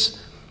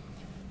is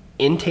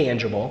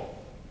intangible.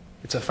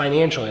 It's a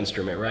financial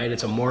instrument, right?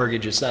 It's a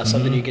mortgage. It's not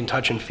something you can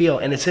touch and feel,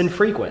 and it's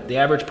infrequent. The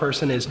average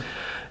person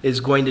is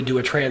going to do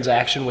a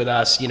transaction with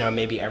us,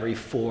 maybe every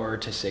 4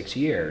 to 6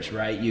 years,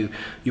 right? You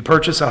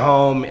purchase a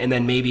home, and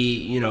then maybe,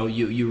 you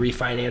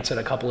refinance it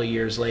a couple of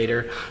years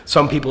later.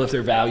 Some people, if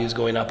their value is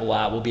going up a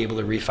lot, will be able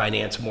to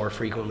refinance more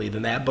frequently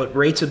than that, but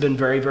rates have been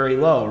very, very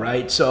low,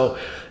 right? So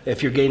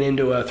if you're getting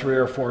into a 3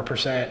 or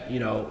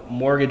 4%,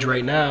 mortgage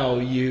right now,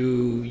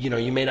 you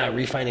may not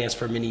refinance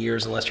for many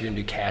years unless you're going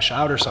to do cash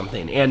out or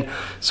something. And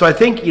so I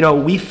think,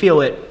 we feel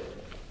it,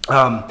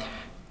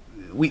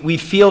 we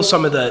feel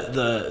some of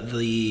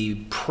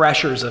the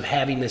pressures of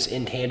having this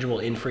intangible,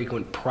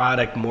 infrequent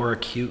product more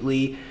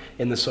acutely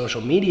in the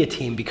social media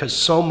team, because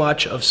so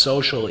much of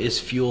social is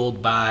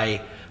fueled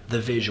by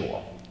the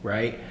visual,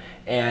 right?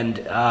 And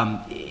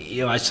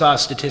I saw a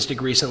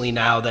statistic recently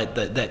now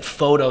that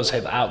photos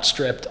have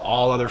outstripped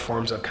all other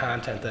forms of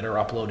content that are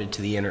uploaded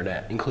to the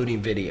internet,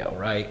 including video,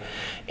 right?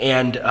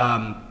 And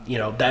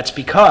that's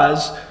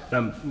because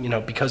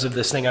because of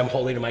this thing I'm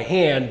holding in my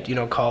hand,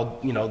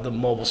 called the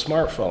mobile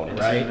smartphone,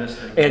 right?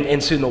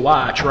 And soon the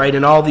watch, right?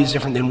 And all these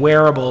different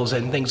wearables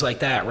and things like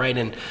that, right?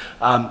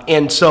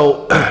 And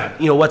so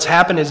what's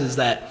happened is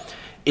that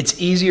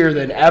it's easier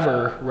than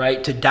ever,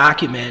 right, to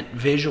document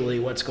visually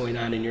what's going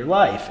on in your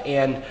life.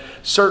 And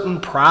certain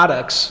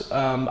products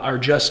are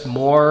just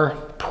more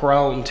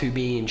prone to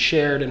being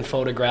shared and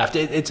photographed.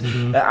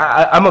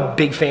 I'm a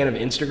big fan of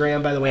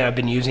Instagram, by the way. I've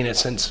been using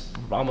it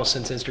almost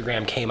since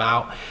Instagram came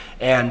out.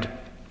 And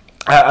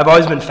I've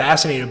always been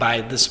fascinated by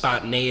the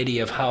spontaneity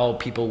of how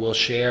people will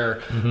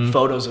share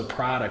photos of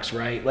products,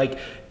 right? Like,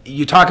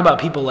 you talk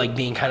about people like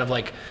being kind of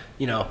like,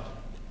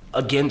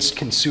 against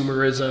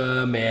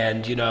consumerism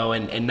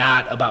and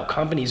not about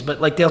companies, but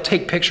like they'll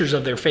take pictures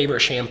of their favorite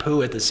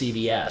shampoo at the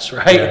CVS,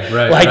 right? Yeah,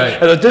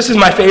 right. This is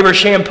my favorite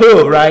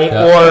shampoo, right?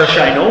 Yeah. Or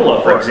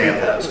Shinola, for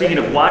example. Speaking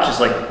of watches,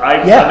 I'm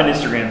an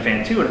Instagram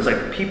fan too, and it's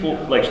like people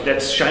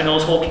that's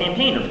Shinola's whole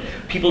campaign of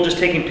people just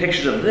taking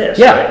pictures of this.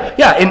 Yeah, right?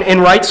 Yeah,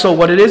 and right. So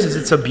what it is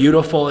it's a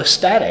beautiful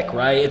aesthetic,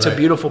 right? It's a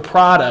beautiful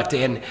product,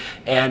 and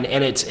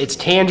it's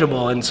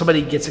tangible, and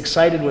somebody gets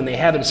excited when they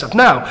have it and stuff.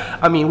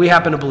 Now, we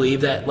happen to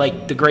believe that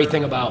the great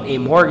thing about a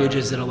mortgage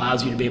is it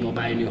allows you to be able to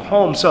buy a new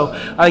home. So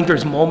I think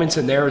there's moments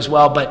in there as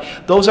well, but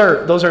those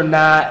are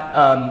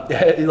not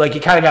you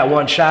kind of got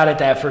one shot at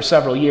that for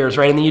several years,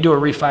 right? And then you do a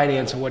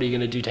refinance, and what are you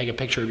going to do? Take a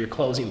picture of your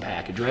closing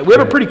package, right? We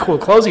have a pretty cool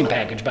closing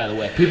package, by the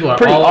way. People are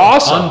pretty all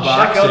awesome.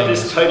 Unboxing. Check out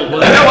this title.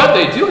 You know what?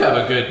 They do have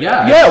a good,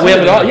 Yeah, we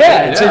have it all.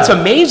 Yeah, it's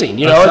amazing.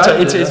 You know,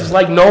 it's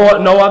like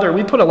no other.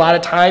 We put a lot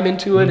of time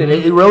into it, and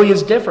it really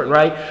is different,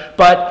 right?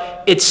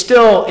 But it's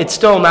still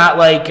not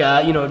like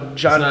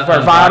John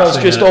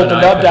Varvatos just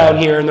opened up down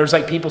here, and there's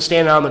like people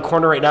standing on the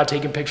corner right now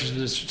taking pictures of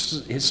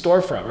his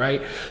storefront,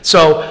 right?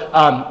 So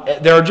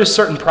there are just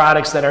certain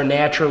products that are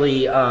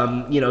naturally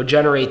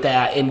generate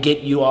that and get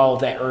you all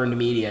of that earned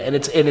media, and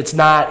it's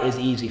not as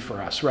easy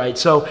for us, right?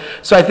 So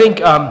I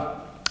think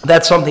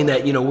that's something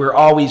that we're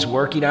always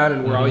working on,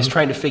 and we're always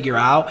trying to figure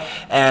out,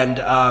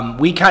 and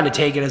we kind of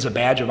take it as a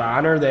badge of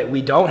honor that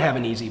we don't have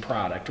an easy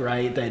product,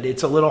 right? That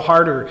it's a little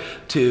harder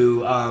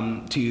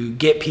to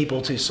get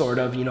people to sort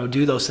of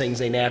do those things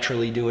they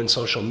naturally do in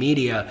social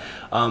media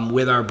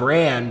with our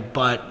brand.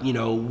 But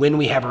when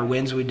we have our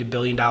wins, we did $1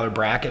 billion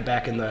bracket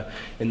back in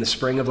the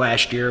spring of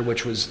last year,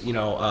 which was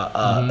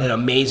an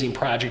amazing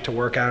project to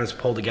work on. It's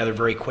pulled together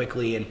very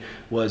quickly and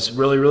was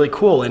really, really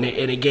cool, and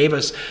it gave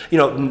us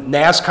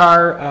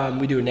NASCAR.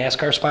 We do a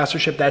NASCAR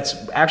sponsorship.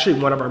 That's actually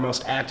one of our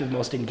most active,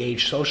 most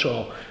engaged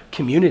social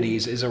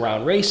communities is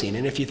around racing.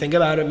 And if you think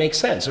about it, it makes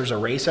sense. There's a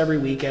race every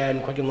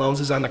weekend. Quicken Loans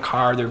is on the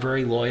car. They're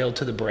very loyal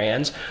to the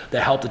brands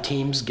that help the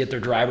teams get their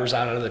drivers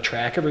out onto the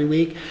track every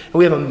week. And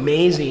we have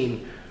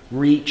amazing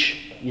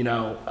reach,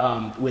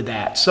 with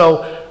that.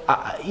 So,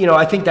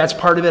 I think that's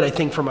part of it. I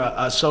think from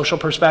a social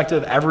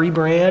perspective, every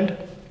brand,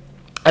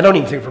 I don't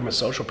even think from a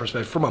social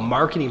perspective, from a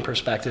marketing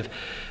perspective,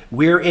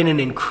 we're in an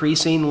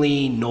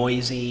increasingly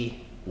noisy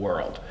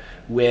world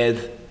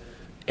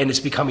and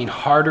it's becoming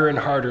harder and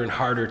harder and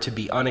harder to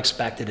be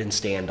unexpected and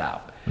stand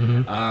out.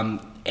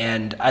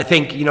 And I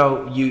think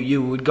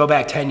you would go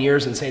back 10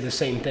 years and say the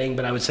same thing,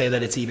 but I would say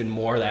that it's even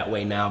more that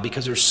way now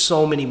because there's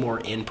so many more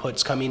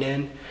inputs coming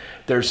in.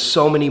 There's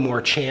so many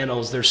more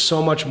channels. There's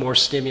so much more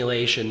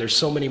stimulation. There's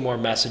so many more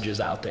messages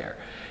out there.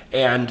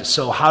 And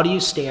so how do you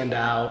stand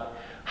out?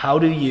 How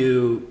do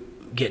you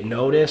get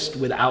noticed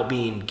without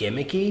being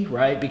gimmicky,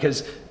 right?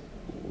 Because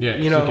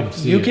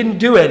you can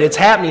do it. It's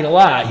happening a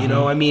lot,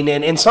 I mean,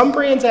 and some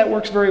brands that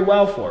works very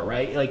well for,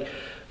 right? Like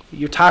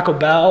your Taco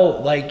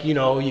Bell, like, you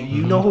know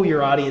who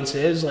your audience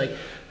is, like,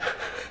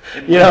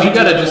 you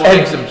got to just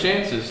take some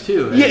chances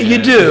too. Yeah,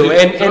 you do.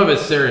 And some of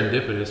it's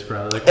serendipitous,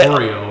 probably, like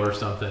Oreo or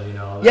something,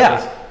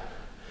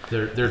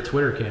 Their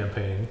Twitter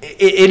campaign.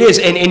 It is,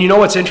 and you know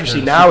what's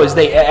interesting now is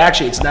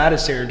it's not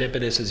as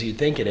serendipitous as you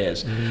think it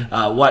is.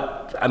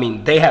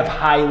 They have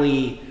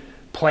highly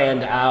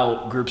planned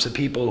out groups of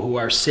people who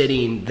are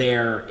sitting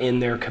there in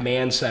their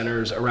command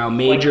centers around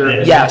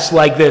major,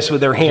 like this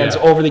with their hands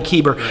over the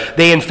keyboard. Right.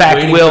 They in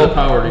fact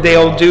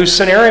they'll do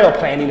scenario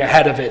planning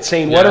ahead of it,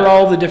 saying what are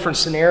all the different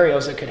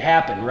scenarios that could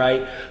happen,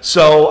 right?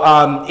 So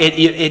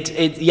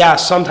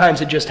sometimes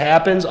it just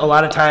happens. A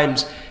lot of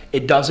times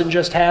it doesn't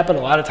just happen.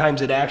 A lot of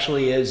times it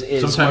actually is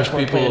sometimes much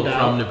more people planned from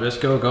out.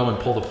 Nabisco go and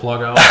pull the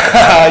plug out.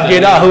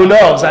 Who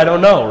knows? I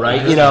don't know,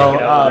 right?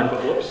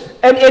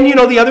 And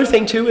the other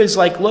thing too is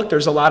like, look,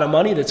 there's a lot of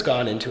money that's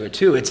gone into it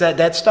too. It's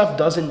that stuff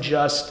doesn't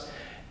just,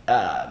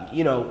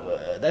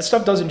 that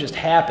stuff doesn't just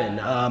happen.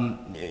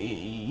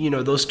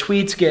 Those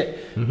tweets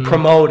get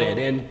promoted,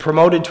 and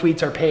promoted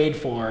tweets are paid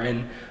for,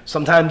 and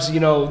sometimes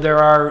there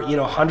are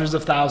hundreds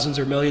of thousands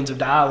or millions of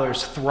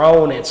dollars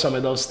thrown at some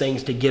of those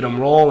things to get them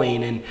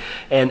rolling,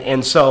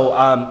 and so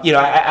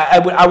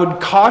I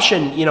would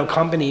caution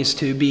companies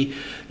to be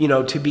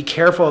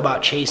careful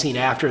about chasing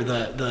after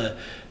the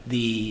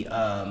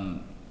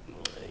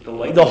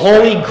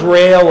holy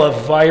grail of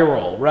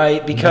viral,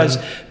 right? Because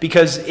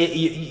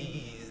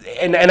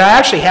and I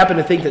actually happen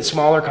to think that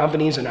smaller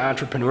companies and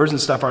entrepreneurs and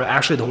stuff are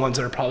actually the ones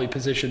that are probably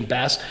positioned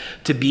best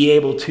to be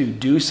able to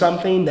do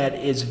something that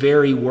is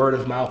very word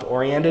of mouth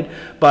oriented.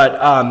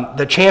 But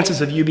the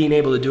chances of you being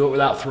able to do it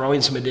without throwing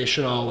some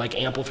additional like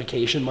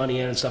amplification money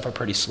in and stuff are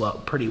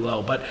pretty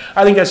low. But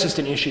I think that's just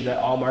an issue that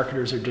all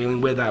marketers are dealing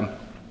with.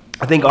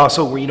 I think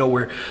also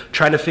we're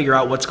trying to figure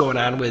out what's going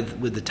on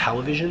with the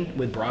television,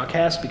 with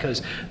broadcast,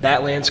 because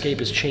that landscape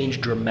has changed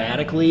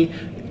dramatically.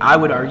 I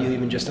would argue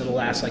even just in the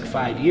last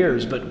 5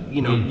 years. But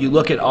you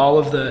look at all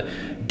of the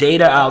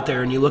data out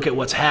there and you look at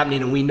what's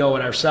happening, and we know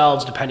it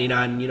ourselves depending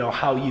on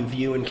how you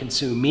view and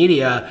consume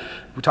media.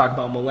 We talk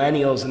about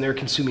millennials and they're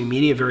consuming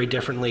media very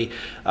differently.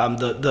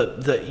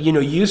 You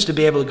used to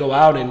be able to go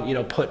out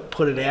and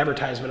put an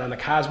advertisement on the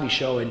Cosby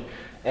Show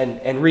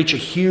and reach a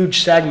huge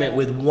segment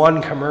with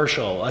one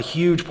commercial, a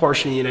huge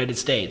portion of the United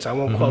States. I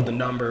won't quote the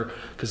number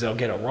because they'll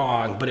get it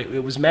wrong, but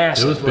it was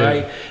massive,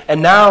 right?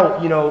 And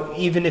now,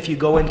 even if you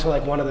go into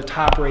one of the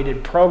top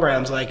rated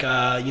programs like,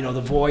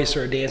 The Voice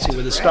or Dancing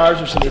with the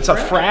Stars or something, it's a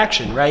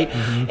fraction, right?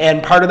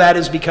 And part of that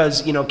is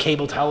because,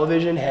 cable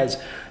television has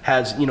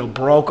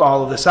broke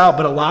all of this out,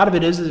 but a lot of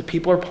it is that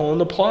people are pulling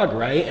the plug,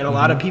 right? And a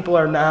lot of people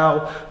are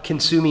now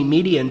consuming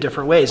media in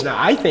different ways. Now,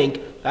 I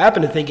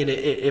happen to think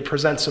it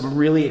presents some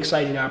really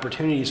exciting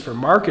opportunities for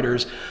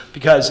marketers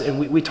because, and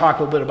we talked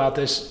a little bit about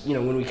this,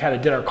 when we kind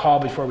of did our call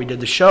before we did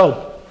the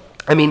show.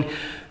 I mean,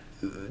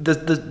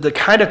 the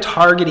kind of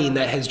targeting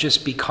that has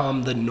just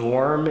become the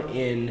norm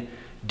in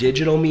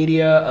digital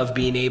media, of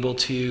being able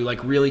to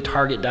like really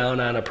target down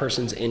on a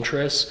person's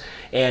interests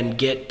and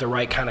get the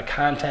right kind of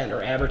content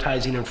or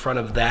advertising in front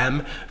of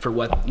them for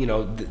what, you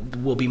know,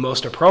 will be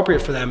most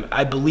appropriate for them,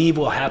 I believe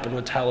will happen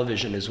with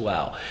television as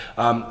well.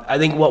 I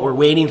think what we're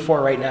waiting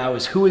for right now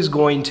is who is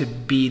going to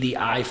be the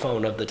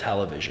iPhone of the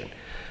television.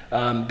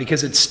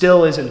 Because it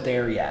still isn't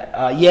there yet.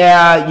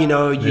 Yeah, you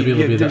know,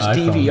 there's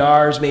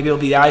DVRs, maybe it'll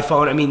be the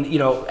iPhone. I mean, you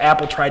know,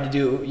 Apple tried to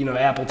do, you know,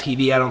 Apple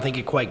TV. I don't think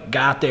it quite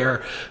got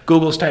there.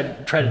 Google's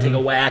tried to take a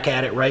whack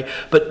at it, right?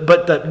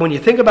 But when you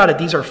think about it,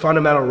 these are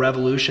fundamental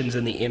revolutions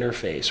in the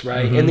interface,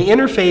 right? And the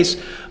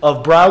interface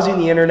of browsing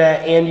the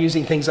internet and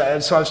using things.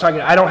 So I was talking,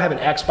 I don't have an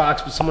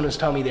Xbox, but someone was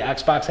telling me the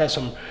Xbox has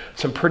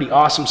some pretty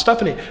awesome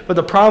stuff in it. But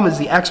the problem is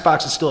the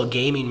Xbox is still a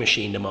gaming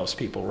machine to most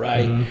people,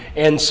 right?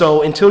 And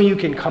so until you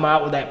can come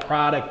out with that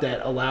product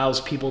that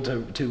allows people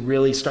to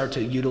really start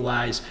to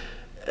utilize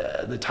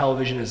the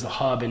television as the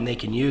hub and they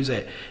can use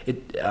it,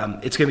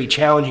 it's going to be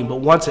challenging. But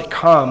once it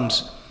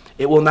comes,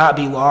 it will not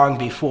be long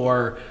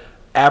before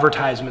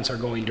advertisements are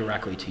going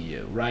directly to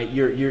you, right?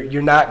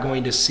 You're not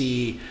going to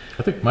see.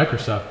 I think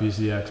Microsoft views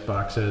the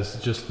Xbox as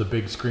just the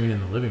big screen in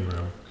the living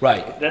room.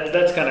 Right.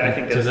 That's kind of, I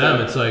think that's to them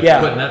it's like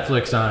put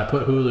Netflix on it,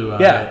 put Hulu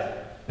on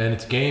it, and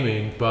it's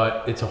gaming,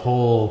 but it's a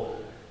whole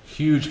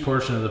huge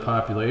portion of the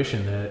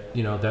population that,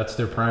 you know, that's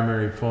their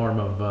primary form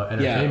of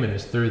entertainment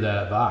is through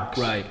that box.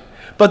 Right.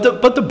 But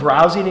the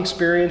browsing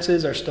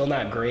experiences are still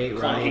not great,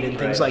 right? And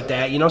things like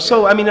that, you know.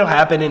 So I mean, it'll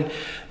happen, and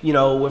you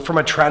know, from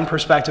a trend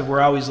perspective,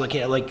 we're always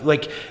looking at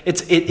like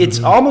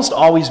it's almost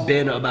always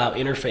been about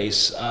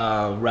interface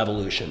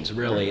revolutions.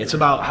 Really, it's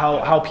about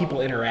how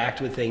people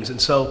interact with things.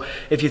 And so,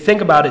 if you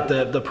think about it,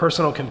 the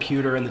personal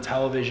computer and the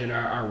television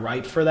are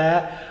ripe for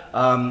that.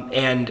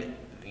 And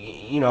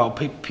you know,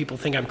 people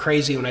think I'm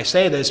crazy when I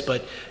say this,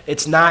 but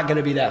it's not going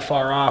to be that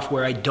far off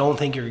where I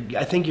think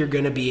you're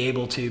going to be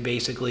able to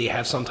basically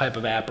have some type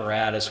of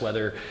apparatus,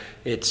 whether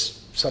it's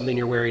something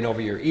you're wearing over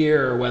your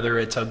ear or whether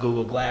it's a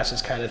Google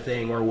Glasses kind of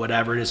thing or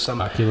whatever it is,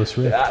 some Oculus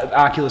Rift.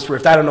 Oculus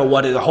Rift. I don't know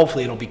what it.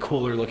 Hopefully, it'll be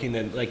cooler looking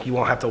than, like, you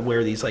won't have to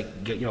wear these, like,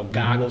 you know,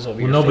 goggles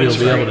over your face. Nobody will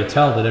be able to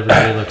tell that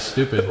everybody looks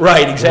stupid.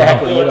 Right,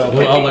 exactly. We'll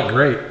all look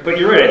great. But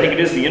you're right. I think it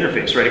is the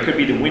interface, right? It could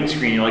be the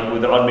windscreen, like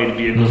with the automated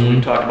vehicles.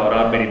 We've talked about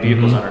automated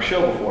vehicles on our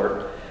show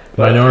before.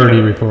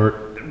 Minority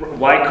Report.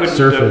 Why couldn't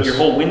your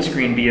whole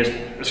windscreen be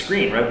a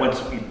screen, right?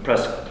 Once you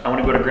press, I want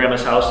to go to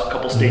grandma's house, a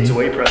couple states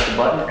away, press the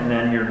button, and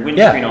then your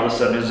windscreen all of a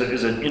sudden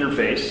is an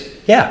interface.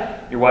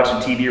 Yeah. You're watching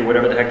TV or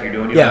whatever the heck you're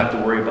doing. You don't have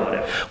to worry about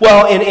it.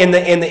 Well, and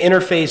the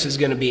interface is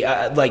going to be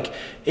like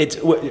it's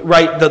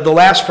right. The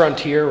last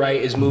frontier,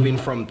 right, is moving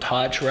from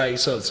touch, right.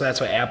 So that's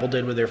what Apple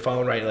did with their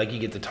phone, right. Like, you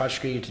get the touch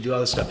screen to do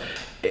all this stuff.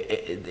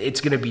 It's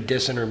going to be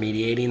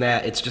disintermediating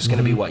that. It's just going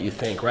to be what you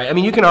think, right. I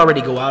mean, you can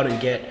already go out and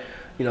get,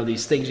 you know,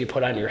 these things you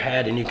put on your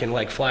head, and you can,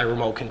 like, fly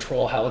remote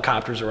control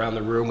helicopters around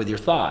the room with your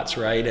thoughts,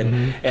 right?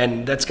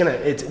 And that's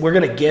we're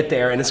gonna get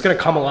there, and it's gonna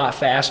come a lot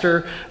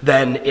faster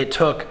than it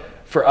took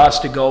for us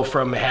to go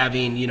from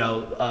having, you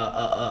know,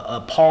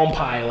 a Palm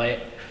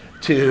Pilot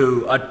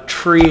to a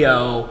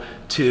Treo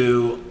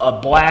to a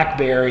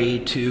BlackBerry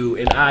to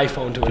an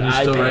iPhone to an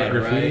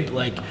iPad, right?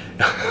 Like,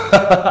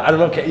 I don't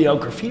know, you know,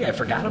 graffiti. I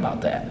forgot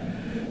about that.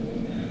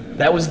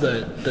 That was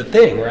the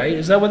thing, right?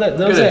 Is that what that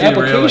was? The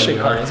application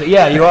card.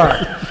 Yeah, you are.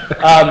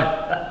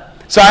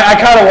 So I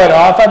kind of went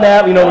off on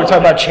that. You know, we're talking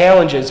about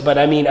challenges, but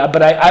I mean,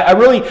 I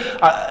really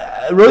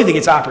think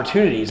it's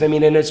opportunities. I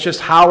mean, and it's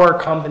just how are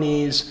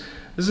companies.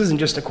 This isn't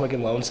just a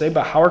Quicken Loans thing,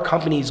 but how are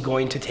companies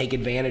going to take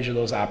advantage of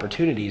those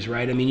opportunities,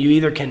 right? I mean, you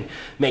either can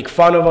make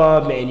fun of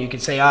them and you can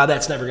say,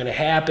 that's never going to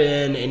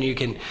happen, and you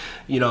can,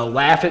 you know,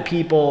 laugh at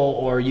people,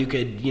 or you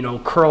could, you know,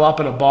 curl up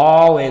in a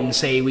ball and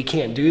say, we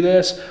can't do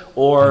this,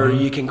 or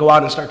you can go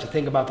out and start to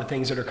think about the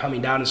things that are coming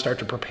down and start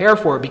to prepare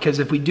for it. Because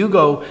if we do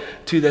go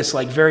to this,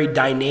 like, very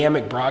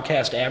dynamic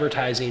broadcast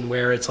advertising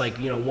where it's like,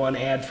 you know, one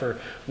ad for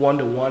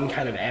one-to-one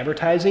kind of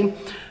advertising,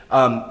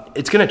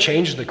 it's going to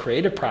change the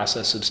creative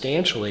process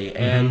substantially,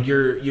 and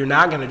you're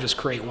not going to just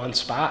create one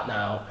spot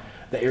now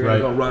that you're going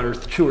to go run, or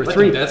two or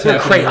three. You're going to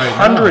create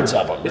hundreds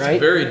of them, right? It's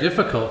very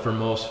difficult for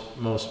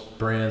most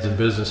brands and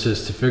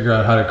businesses to figure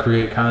out how to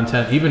create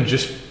content, even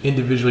just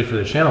individually for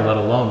the channel, let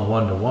alone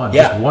one-to-one.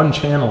 Yeah. Just one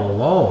channel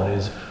alone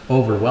is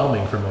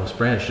overwhelming for most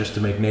brands just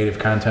to make native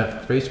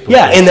content for Facebook.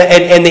 Yeah,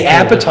 and the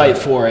appetite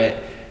for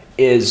it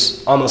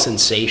is almost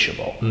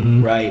insatiable,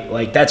 right?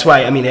 Like, that's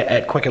why, I mean,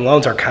 at Quicken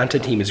Loans, our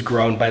content team has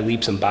grown by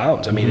leaps and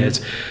bounds. I mean, it's,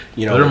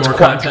 you know, there are more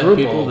content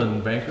people than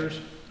bankers?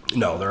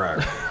 No, there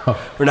aren't.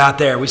 We're not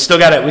there. We still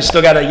gotta,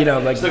 you know,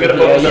 like, you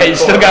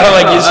still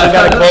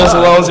gotta close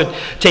the loans and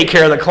take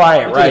care of the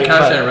client, right? The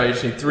content, right? You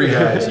just need 3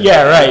 guys.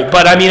 Yeah, right.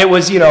 But I mean, it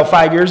was, you know,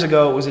 5 years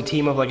ago, it was a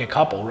team of like a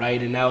couple, right?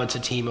 And now it's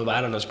a team of,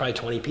 I don't know, it's probably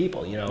 20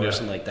 people, you know, or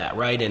something like that,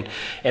 right?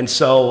 And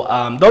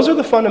so those are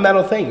the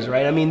fundamental things,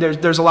 right? I mean,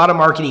 there's a lot of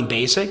marketing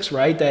basics,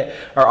 right, that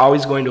are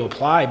always going to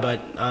apply,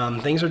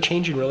 but things are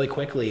changing really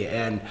quickly,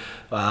 and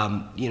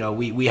you know,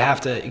 we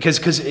have to,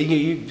 because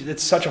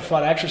it's such a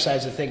fun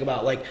exercise to think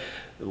about, like,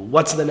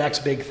 what's the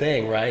next big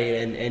thing, right?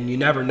 And you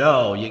never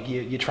know.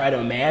 You try to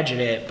imagine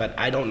it, but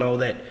I don't know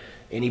that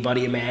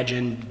anybody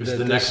imagined. Is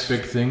the next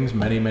big things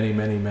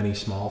many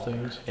small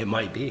things? It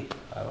might be.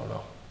 I don't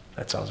know.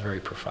 That sounds very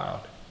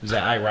profound. Is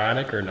that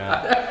ironic or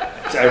not?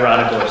 It's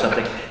ironical or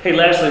something. Hey,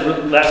 last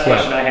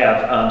question I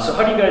have. So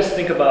how do you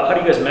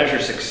guys measure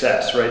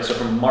success, right? So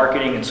from a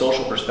marketing and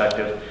social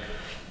perspective,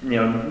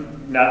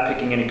 not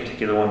picking any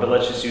particular one, but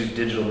let's just use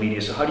digital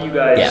media. So how do you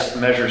guys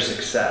measure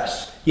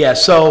success? Yeah,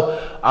 so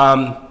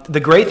the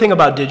great thing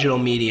about digital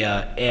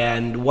media,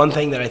 and one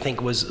thing that I think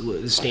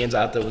stands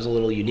out that was a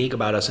little unique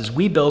about us, is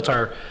we built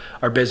our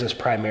business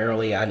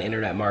primarily on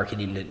internet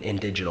marketing and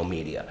digital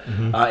media.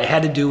 It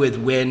had to do with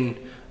when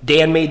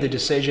Dan made the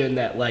decision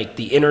that like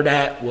the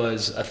internet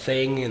was a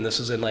thing, and this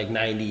was in like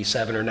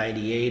 97 or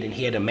 98, and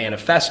he had a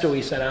manifesto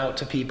he sent out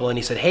to people, and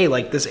he said, hey,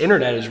 like this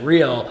internet is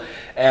real,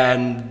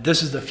 and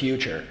this is the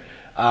future.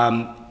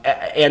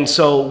 And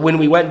so when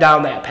we went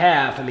down that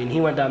path, I mean,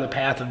 he went down the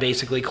path of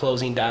basically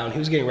closing down. He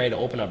was getting ready to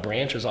open up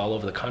branches all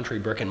over the country,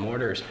 brick and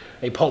mortars.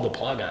 They pulled the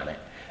plug on it.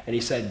 And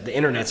he said, the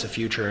internet's the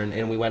future,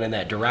 and we went in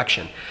that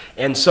direction.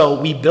 And so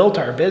we built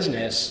our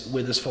business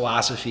with this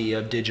philosophy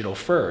of digital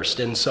first.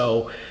 And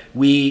so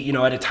we,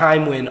 at a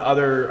time when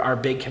our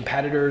big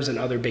competitors and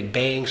other big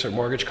banks or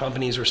mortgage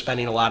companies were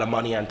spending a lot of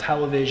money on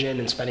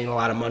television and spending a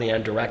lot of money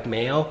on direct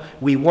mail,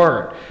 we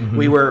weren't.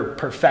 We were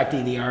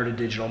perfecting the art of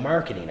digital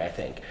marketing, I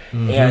think,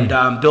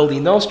 and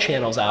building those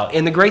channels out.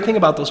 And the great thing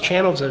about those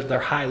channels is they're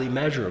highly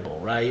measurable,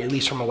 right? At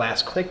least from a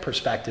last click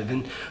perspective.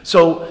 And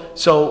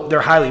so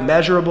they're highly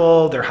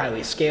measurable, they're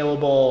highly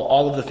scalable,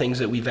 all of the things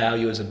that we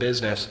value as a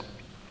business.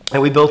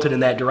 And we built it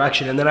in that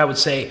direction. And then I would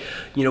say,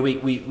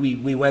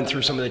 we went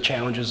through some of the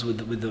challenges with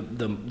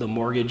the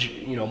mortgage,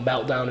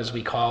 meltdown as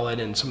we call it,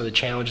 and some of the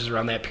challenges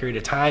around that period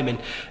of time.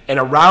 And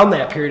around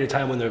that period of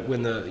time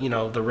when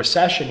the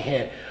recession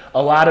hit,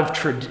 a lot of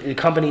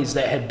companies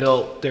that had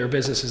built their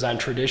businesses on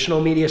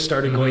traditional media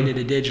started going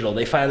into digital.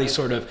 They finally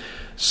sort of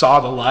saw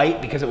the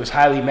light because it was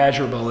highly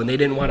measurable, and they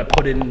didn't want to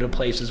put it into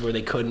places where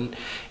they couldn't,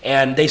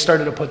 and they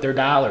started to put their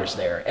dollars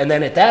there. And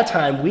then at that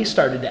time, we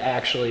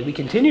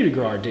continue to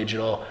grow our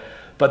digital,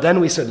 but then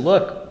we said,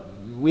 look,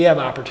 we have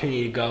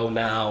opportunity to go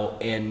now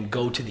and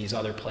go to these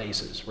other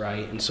places,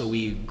 right? And so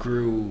we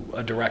grew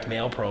a direct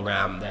mail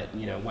program that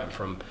went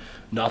from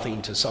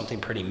nothing to something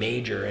pretty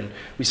major, and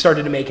we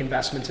started to make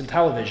investments in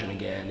television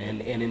again,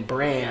 and in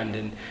brand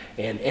and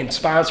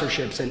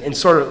sponsorships, and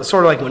sort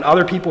of like when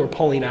other people were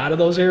pulling out of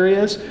those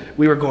areas,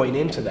 we were going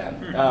into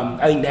them.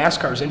 I think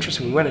NASCAR is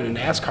interesting. We went into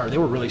NASCAR, they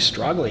were really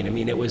struggling. I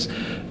mean,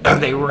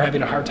 they were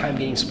having a hard time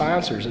getting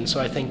sponsors, and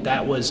so I think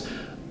that was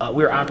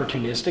we were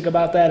opportunistic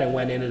about that and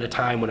went in at a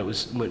time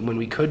when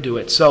we could do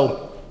it.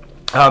 So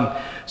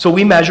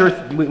we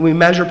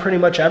measure pretty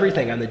much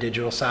everything on the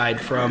digital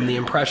side, from the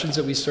impressions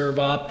that we serve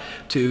up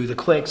to the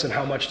clicks and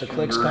how much the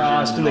clicks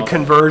cost, and the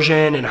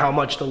conversion and how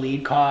much the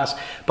lead costs.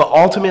 But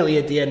ultimately,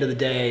 at the end of the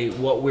day,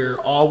 what we're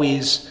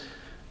always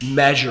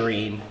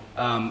measuring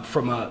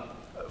from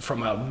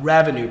a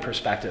revenue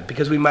perspective,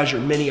 because we measure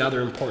many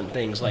other important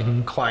things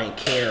like client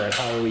care and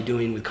how are we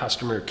doing with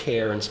customer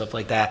care and stuff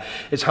like that,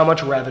 is how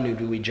much revenue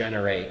do we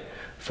generate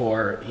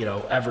for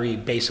every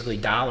basically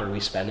dollar we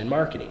spend in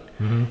marketing.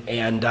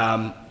 And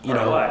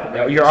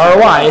ROI. Your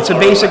ROI, it's a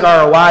basic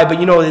ROI, but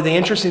the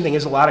interesting thing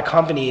is a lot of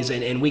companies,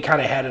 and we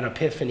kind of had an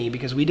epiphany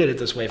because we did it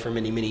this way for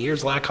many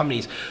years. A lot of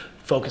companies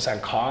focus on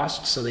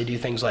cost, so they do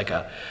things like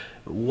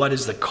what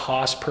is the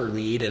cost per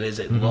lead, and is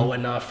it low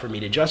enough for me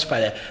to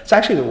justify that? It's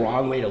actually the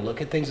wrong way to look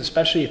at things,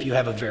 especially if you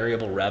have a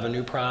variable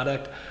revenue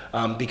product,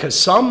 because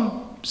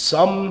some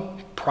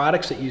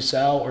products that you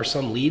sell or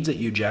some leads that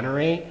you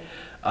generate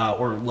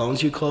or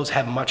loans you close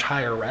have much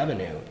higher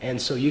revenue,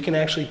 and so you can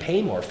actually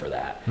pay more for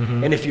that.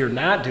 And if you're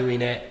not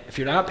doing it, if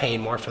you're not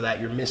paying more for that,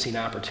 you're missing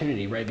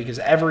opportunity, right? Because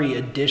every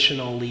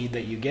additional lead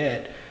that you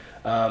get,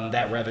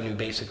 that revenue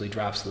basically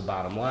drops to the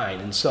bottom line.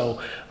 And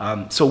so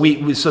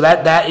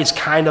that is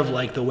kind of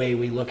like the way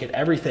we look at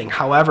everything.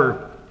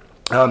 However,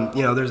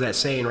 there's that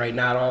saying, right?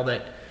 Not all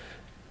that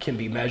can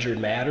be measured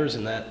matters,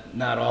 and that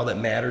not all that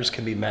matters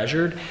can be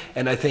measured.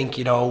 And I think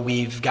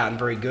we've gotten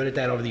very good at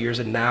that over the years,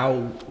 and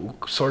now,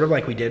 sort of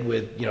like we did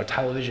with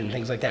television and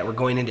things like that, we're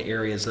going into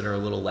areas that are a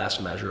little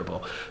less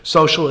measurable.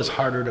 Social is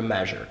harder to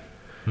measure.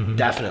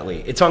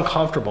 Definitely. It's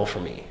uncomfortable for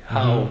me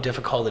how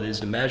difficult it is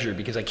to measure,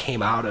 because I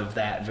came out of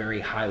that very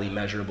highly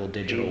measurable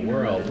digital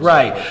world.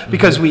 Right.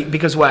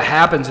 Because what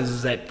happens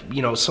is that,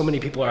 so many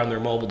people are on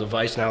their mobile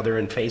device now, they're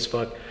in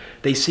Facebook.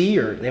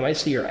 They might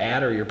see your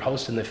ad or your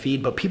post in the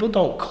feed, but people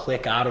don't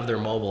click out of their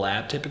mobile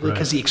app typically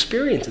because the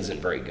experience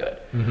isn't very good.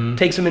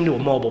 Takes them into a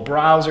mobile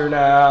browser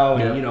now,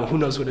 and who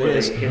knows what it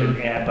is. They hit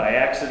an ad by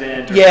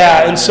accident.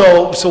 Yeah, and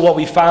so what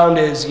we found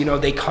is,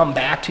 they come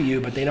back to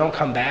you, but they don't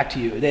come back to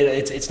you.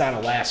 It's not a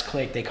last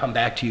click. They come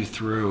back to you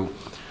through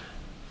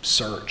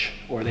search,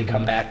 or they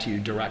come back to you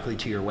directly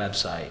to your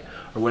website,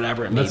 or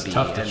whatever it may be. That's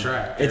tough to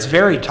track. It's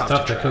very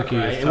tough to track,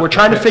 right? And we're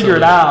trying to figure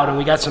it out, and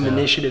we got some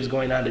initiatives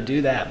going on to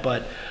do that,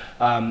 but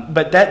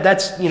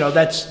that's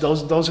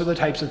those are the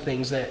types of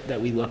things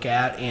that we look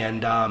at,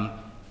 and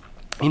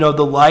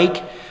the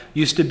like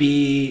used to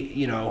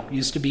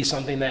be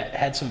something that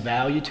had some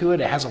value to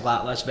it. It has a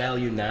lot less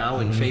value now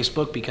in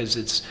Facebook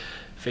because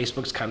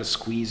Facebook's kind of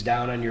squeezed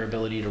down on your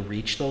ability to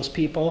reach those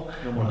people.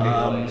 No more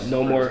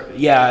no more.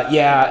 Yeah.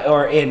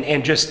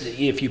 And just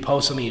if you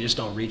post something, you just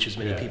don't reach as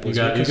many people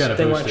because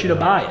they want you to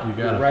buy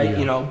it,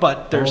 right?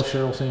 But there's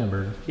Sheryl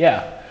Sandberg.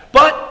 Yeah,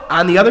 but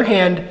on the other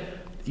hand,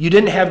 you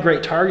didn't have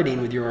great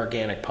targeting with your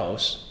organic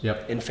posts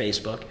in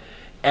Facebook.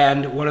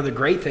 And one of the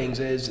great things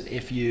is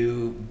if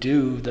you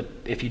do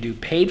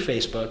paid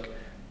Facebook,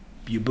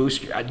 you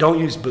boost. Don't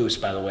use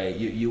Boost, by the way.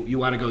 You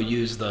want to go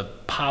use the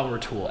Power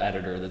Tool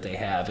editor that they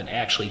have and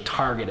actually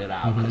target it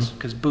out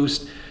because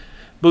Boost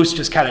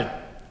just kind of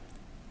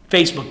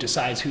Facebook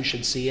decides who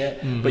should see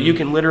it, but you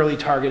can literally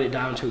target it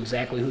down to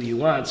exactly who you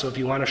want. So if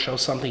you want to show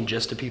something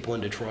just to people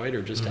in Detroit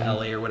or just to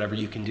LA or whatever,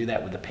 you can do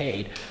that with the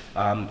paid.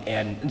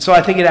 And so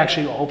I think it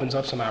actually opens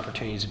up some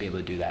opportunities to be able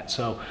to do that.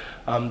 So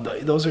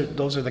those are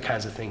the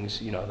kinds of things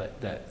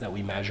that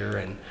we measure,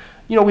 and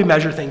we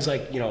measure things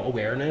like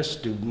awareness.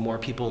 Do more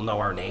people know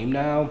our name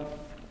now?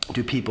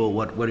 Do people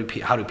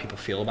how do people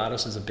feel about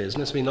us as a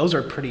business? I mean, those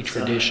are pretty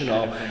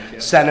traditional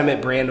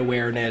sentiment, brand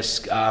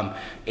awareness,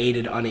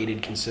 aided,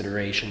 unaided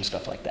consideration,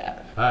 stuff like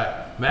that. All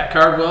right, Matt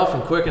Cardwell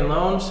from Quicken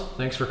Loans.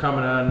 Thanks for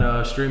coming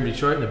on Stream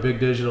Detroit and the Big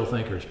Digital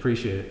Thinkers.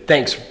 Appreciate it.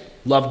 Thanks.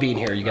 Love being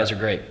here. You guys are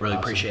great. Really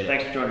appreciate it.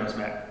 Thanks for joining us,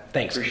 Matt.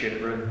 Thanks. Appreciate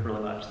it really,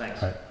 really much.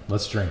 Thanks. All right,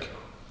 let's drink.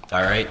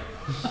 All right.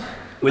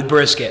 With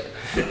brisket.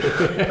 I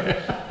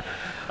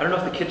don't know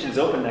if the kitchen's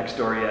open next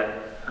door yet.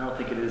 I don't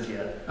think it is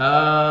yet.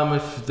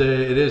 If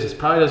it is, it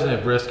probably doesn't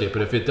have brisket,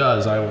 but if it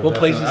does, I will. What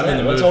place is I'm that? in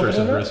the mood What's for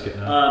some open brisket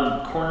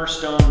now.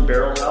 Cornerstone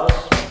Barrel House.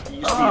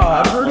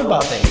 I've heard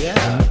about that.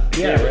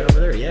 Yeah, right over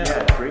there. Yeah,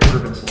 great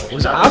urban selection.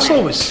 Was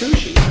Oslo with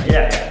sushi? Right?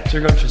 Yeah. So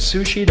they're going from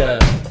sushi to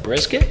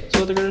brisket?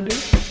 Is what they're going to do?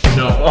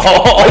 No.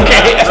 Oh,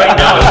 okay. Right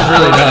now, it's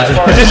really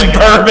not. This is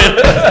bourbon.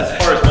 As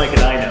far as Mike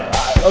and I know.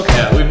 Okay.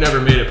 Yeah, we've never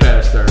made it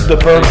past our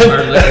bourbon.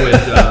 Our liquid.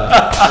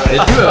 They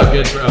do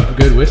have a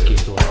good whiskey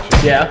selection.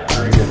 Yeah.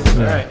 Very good.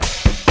 All right.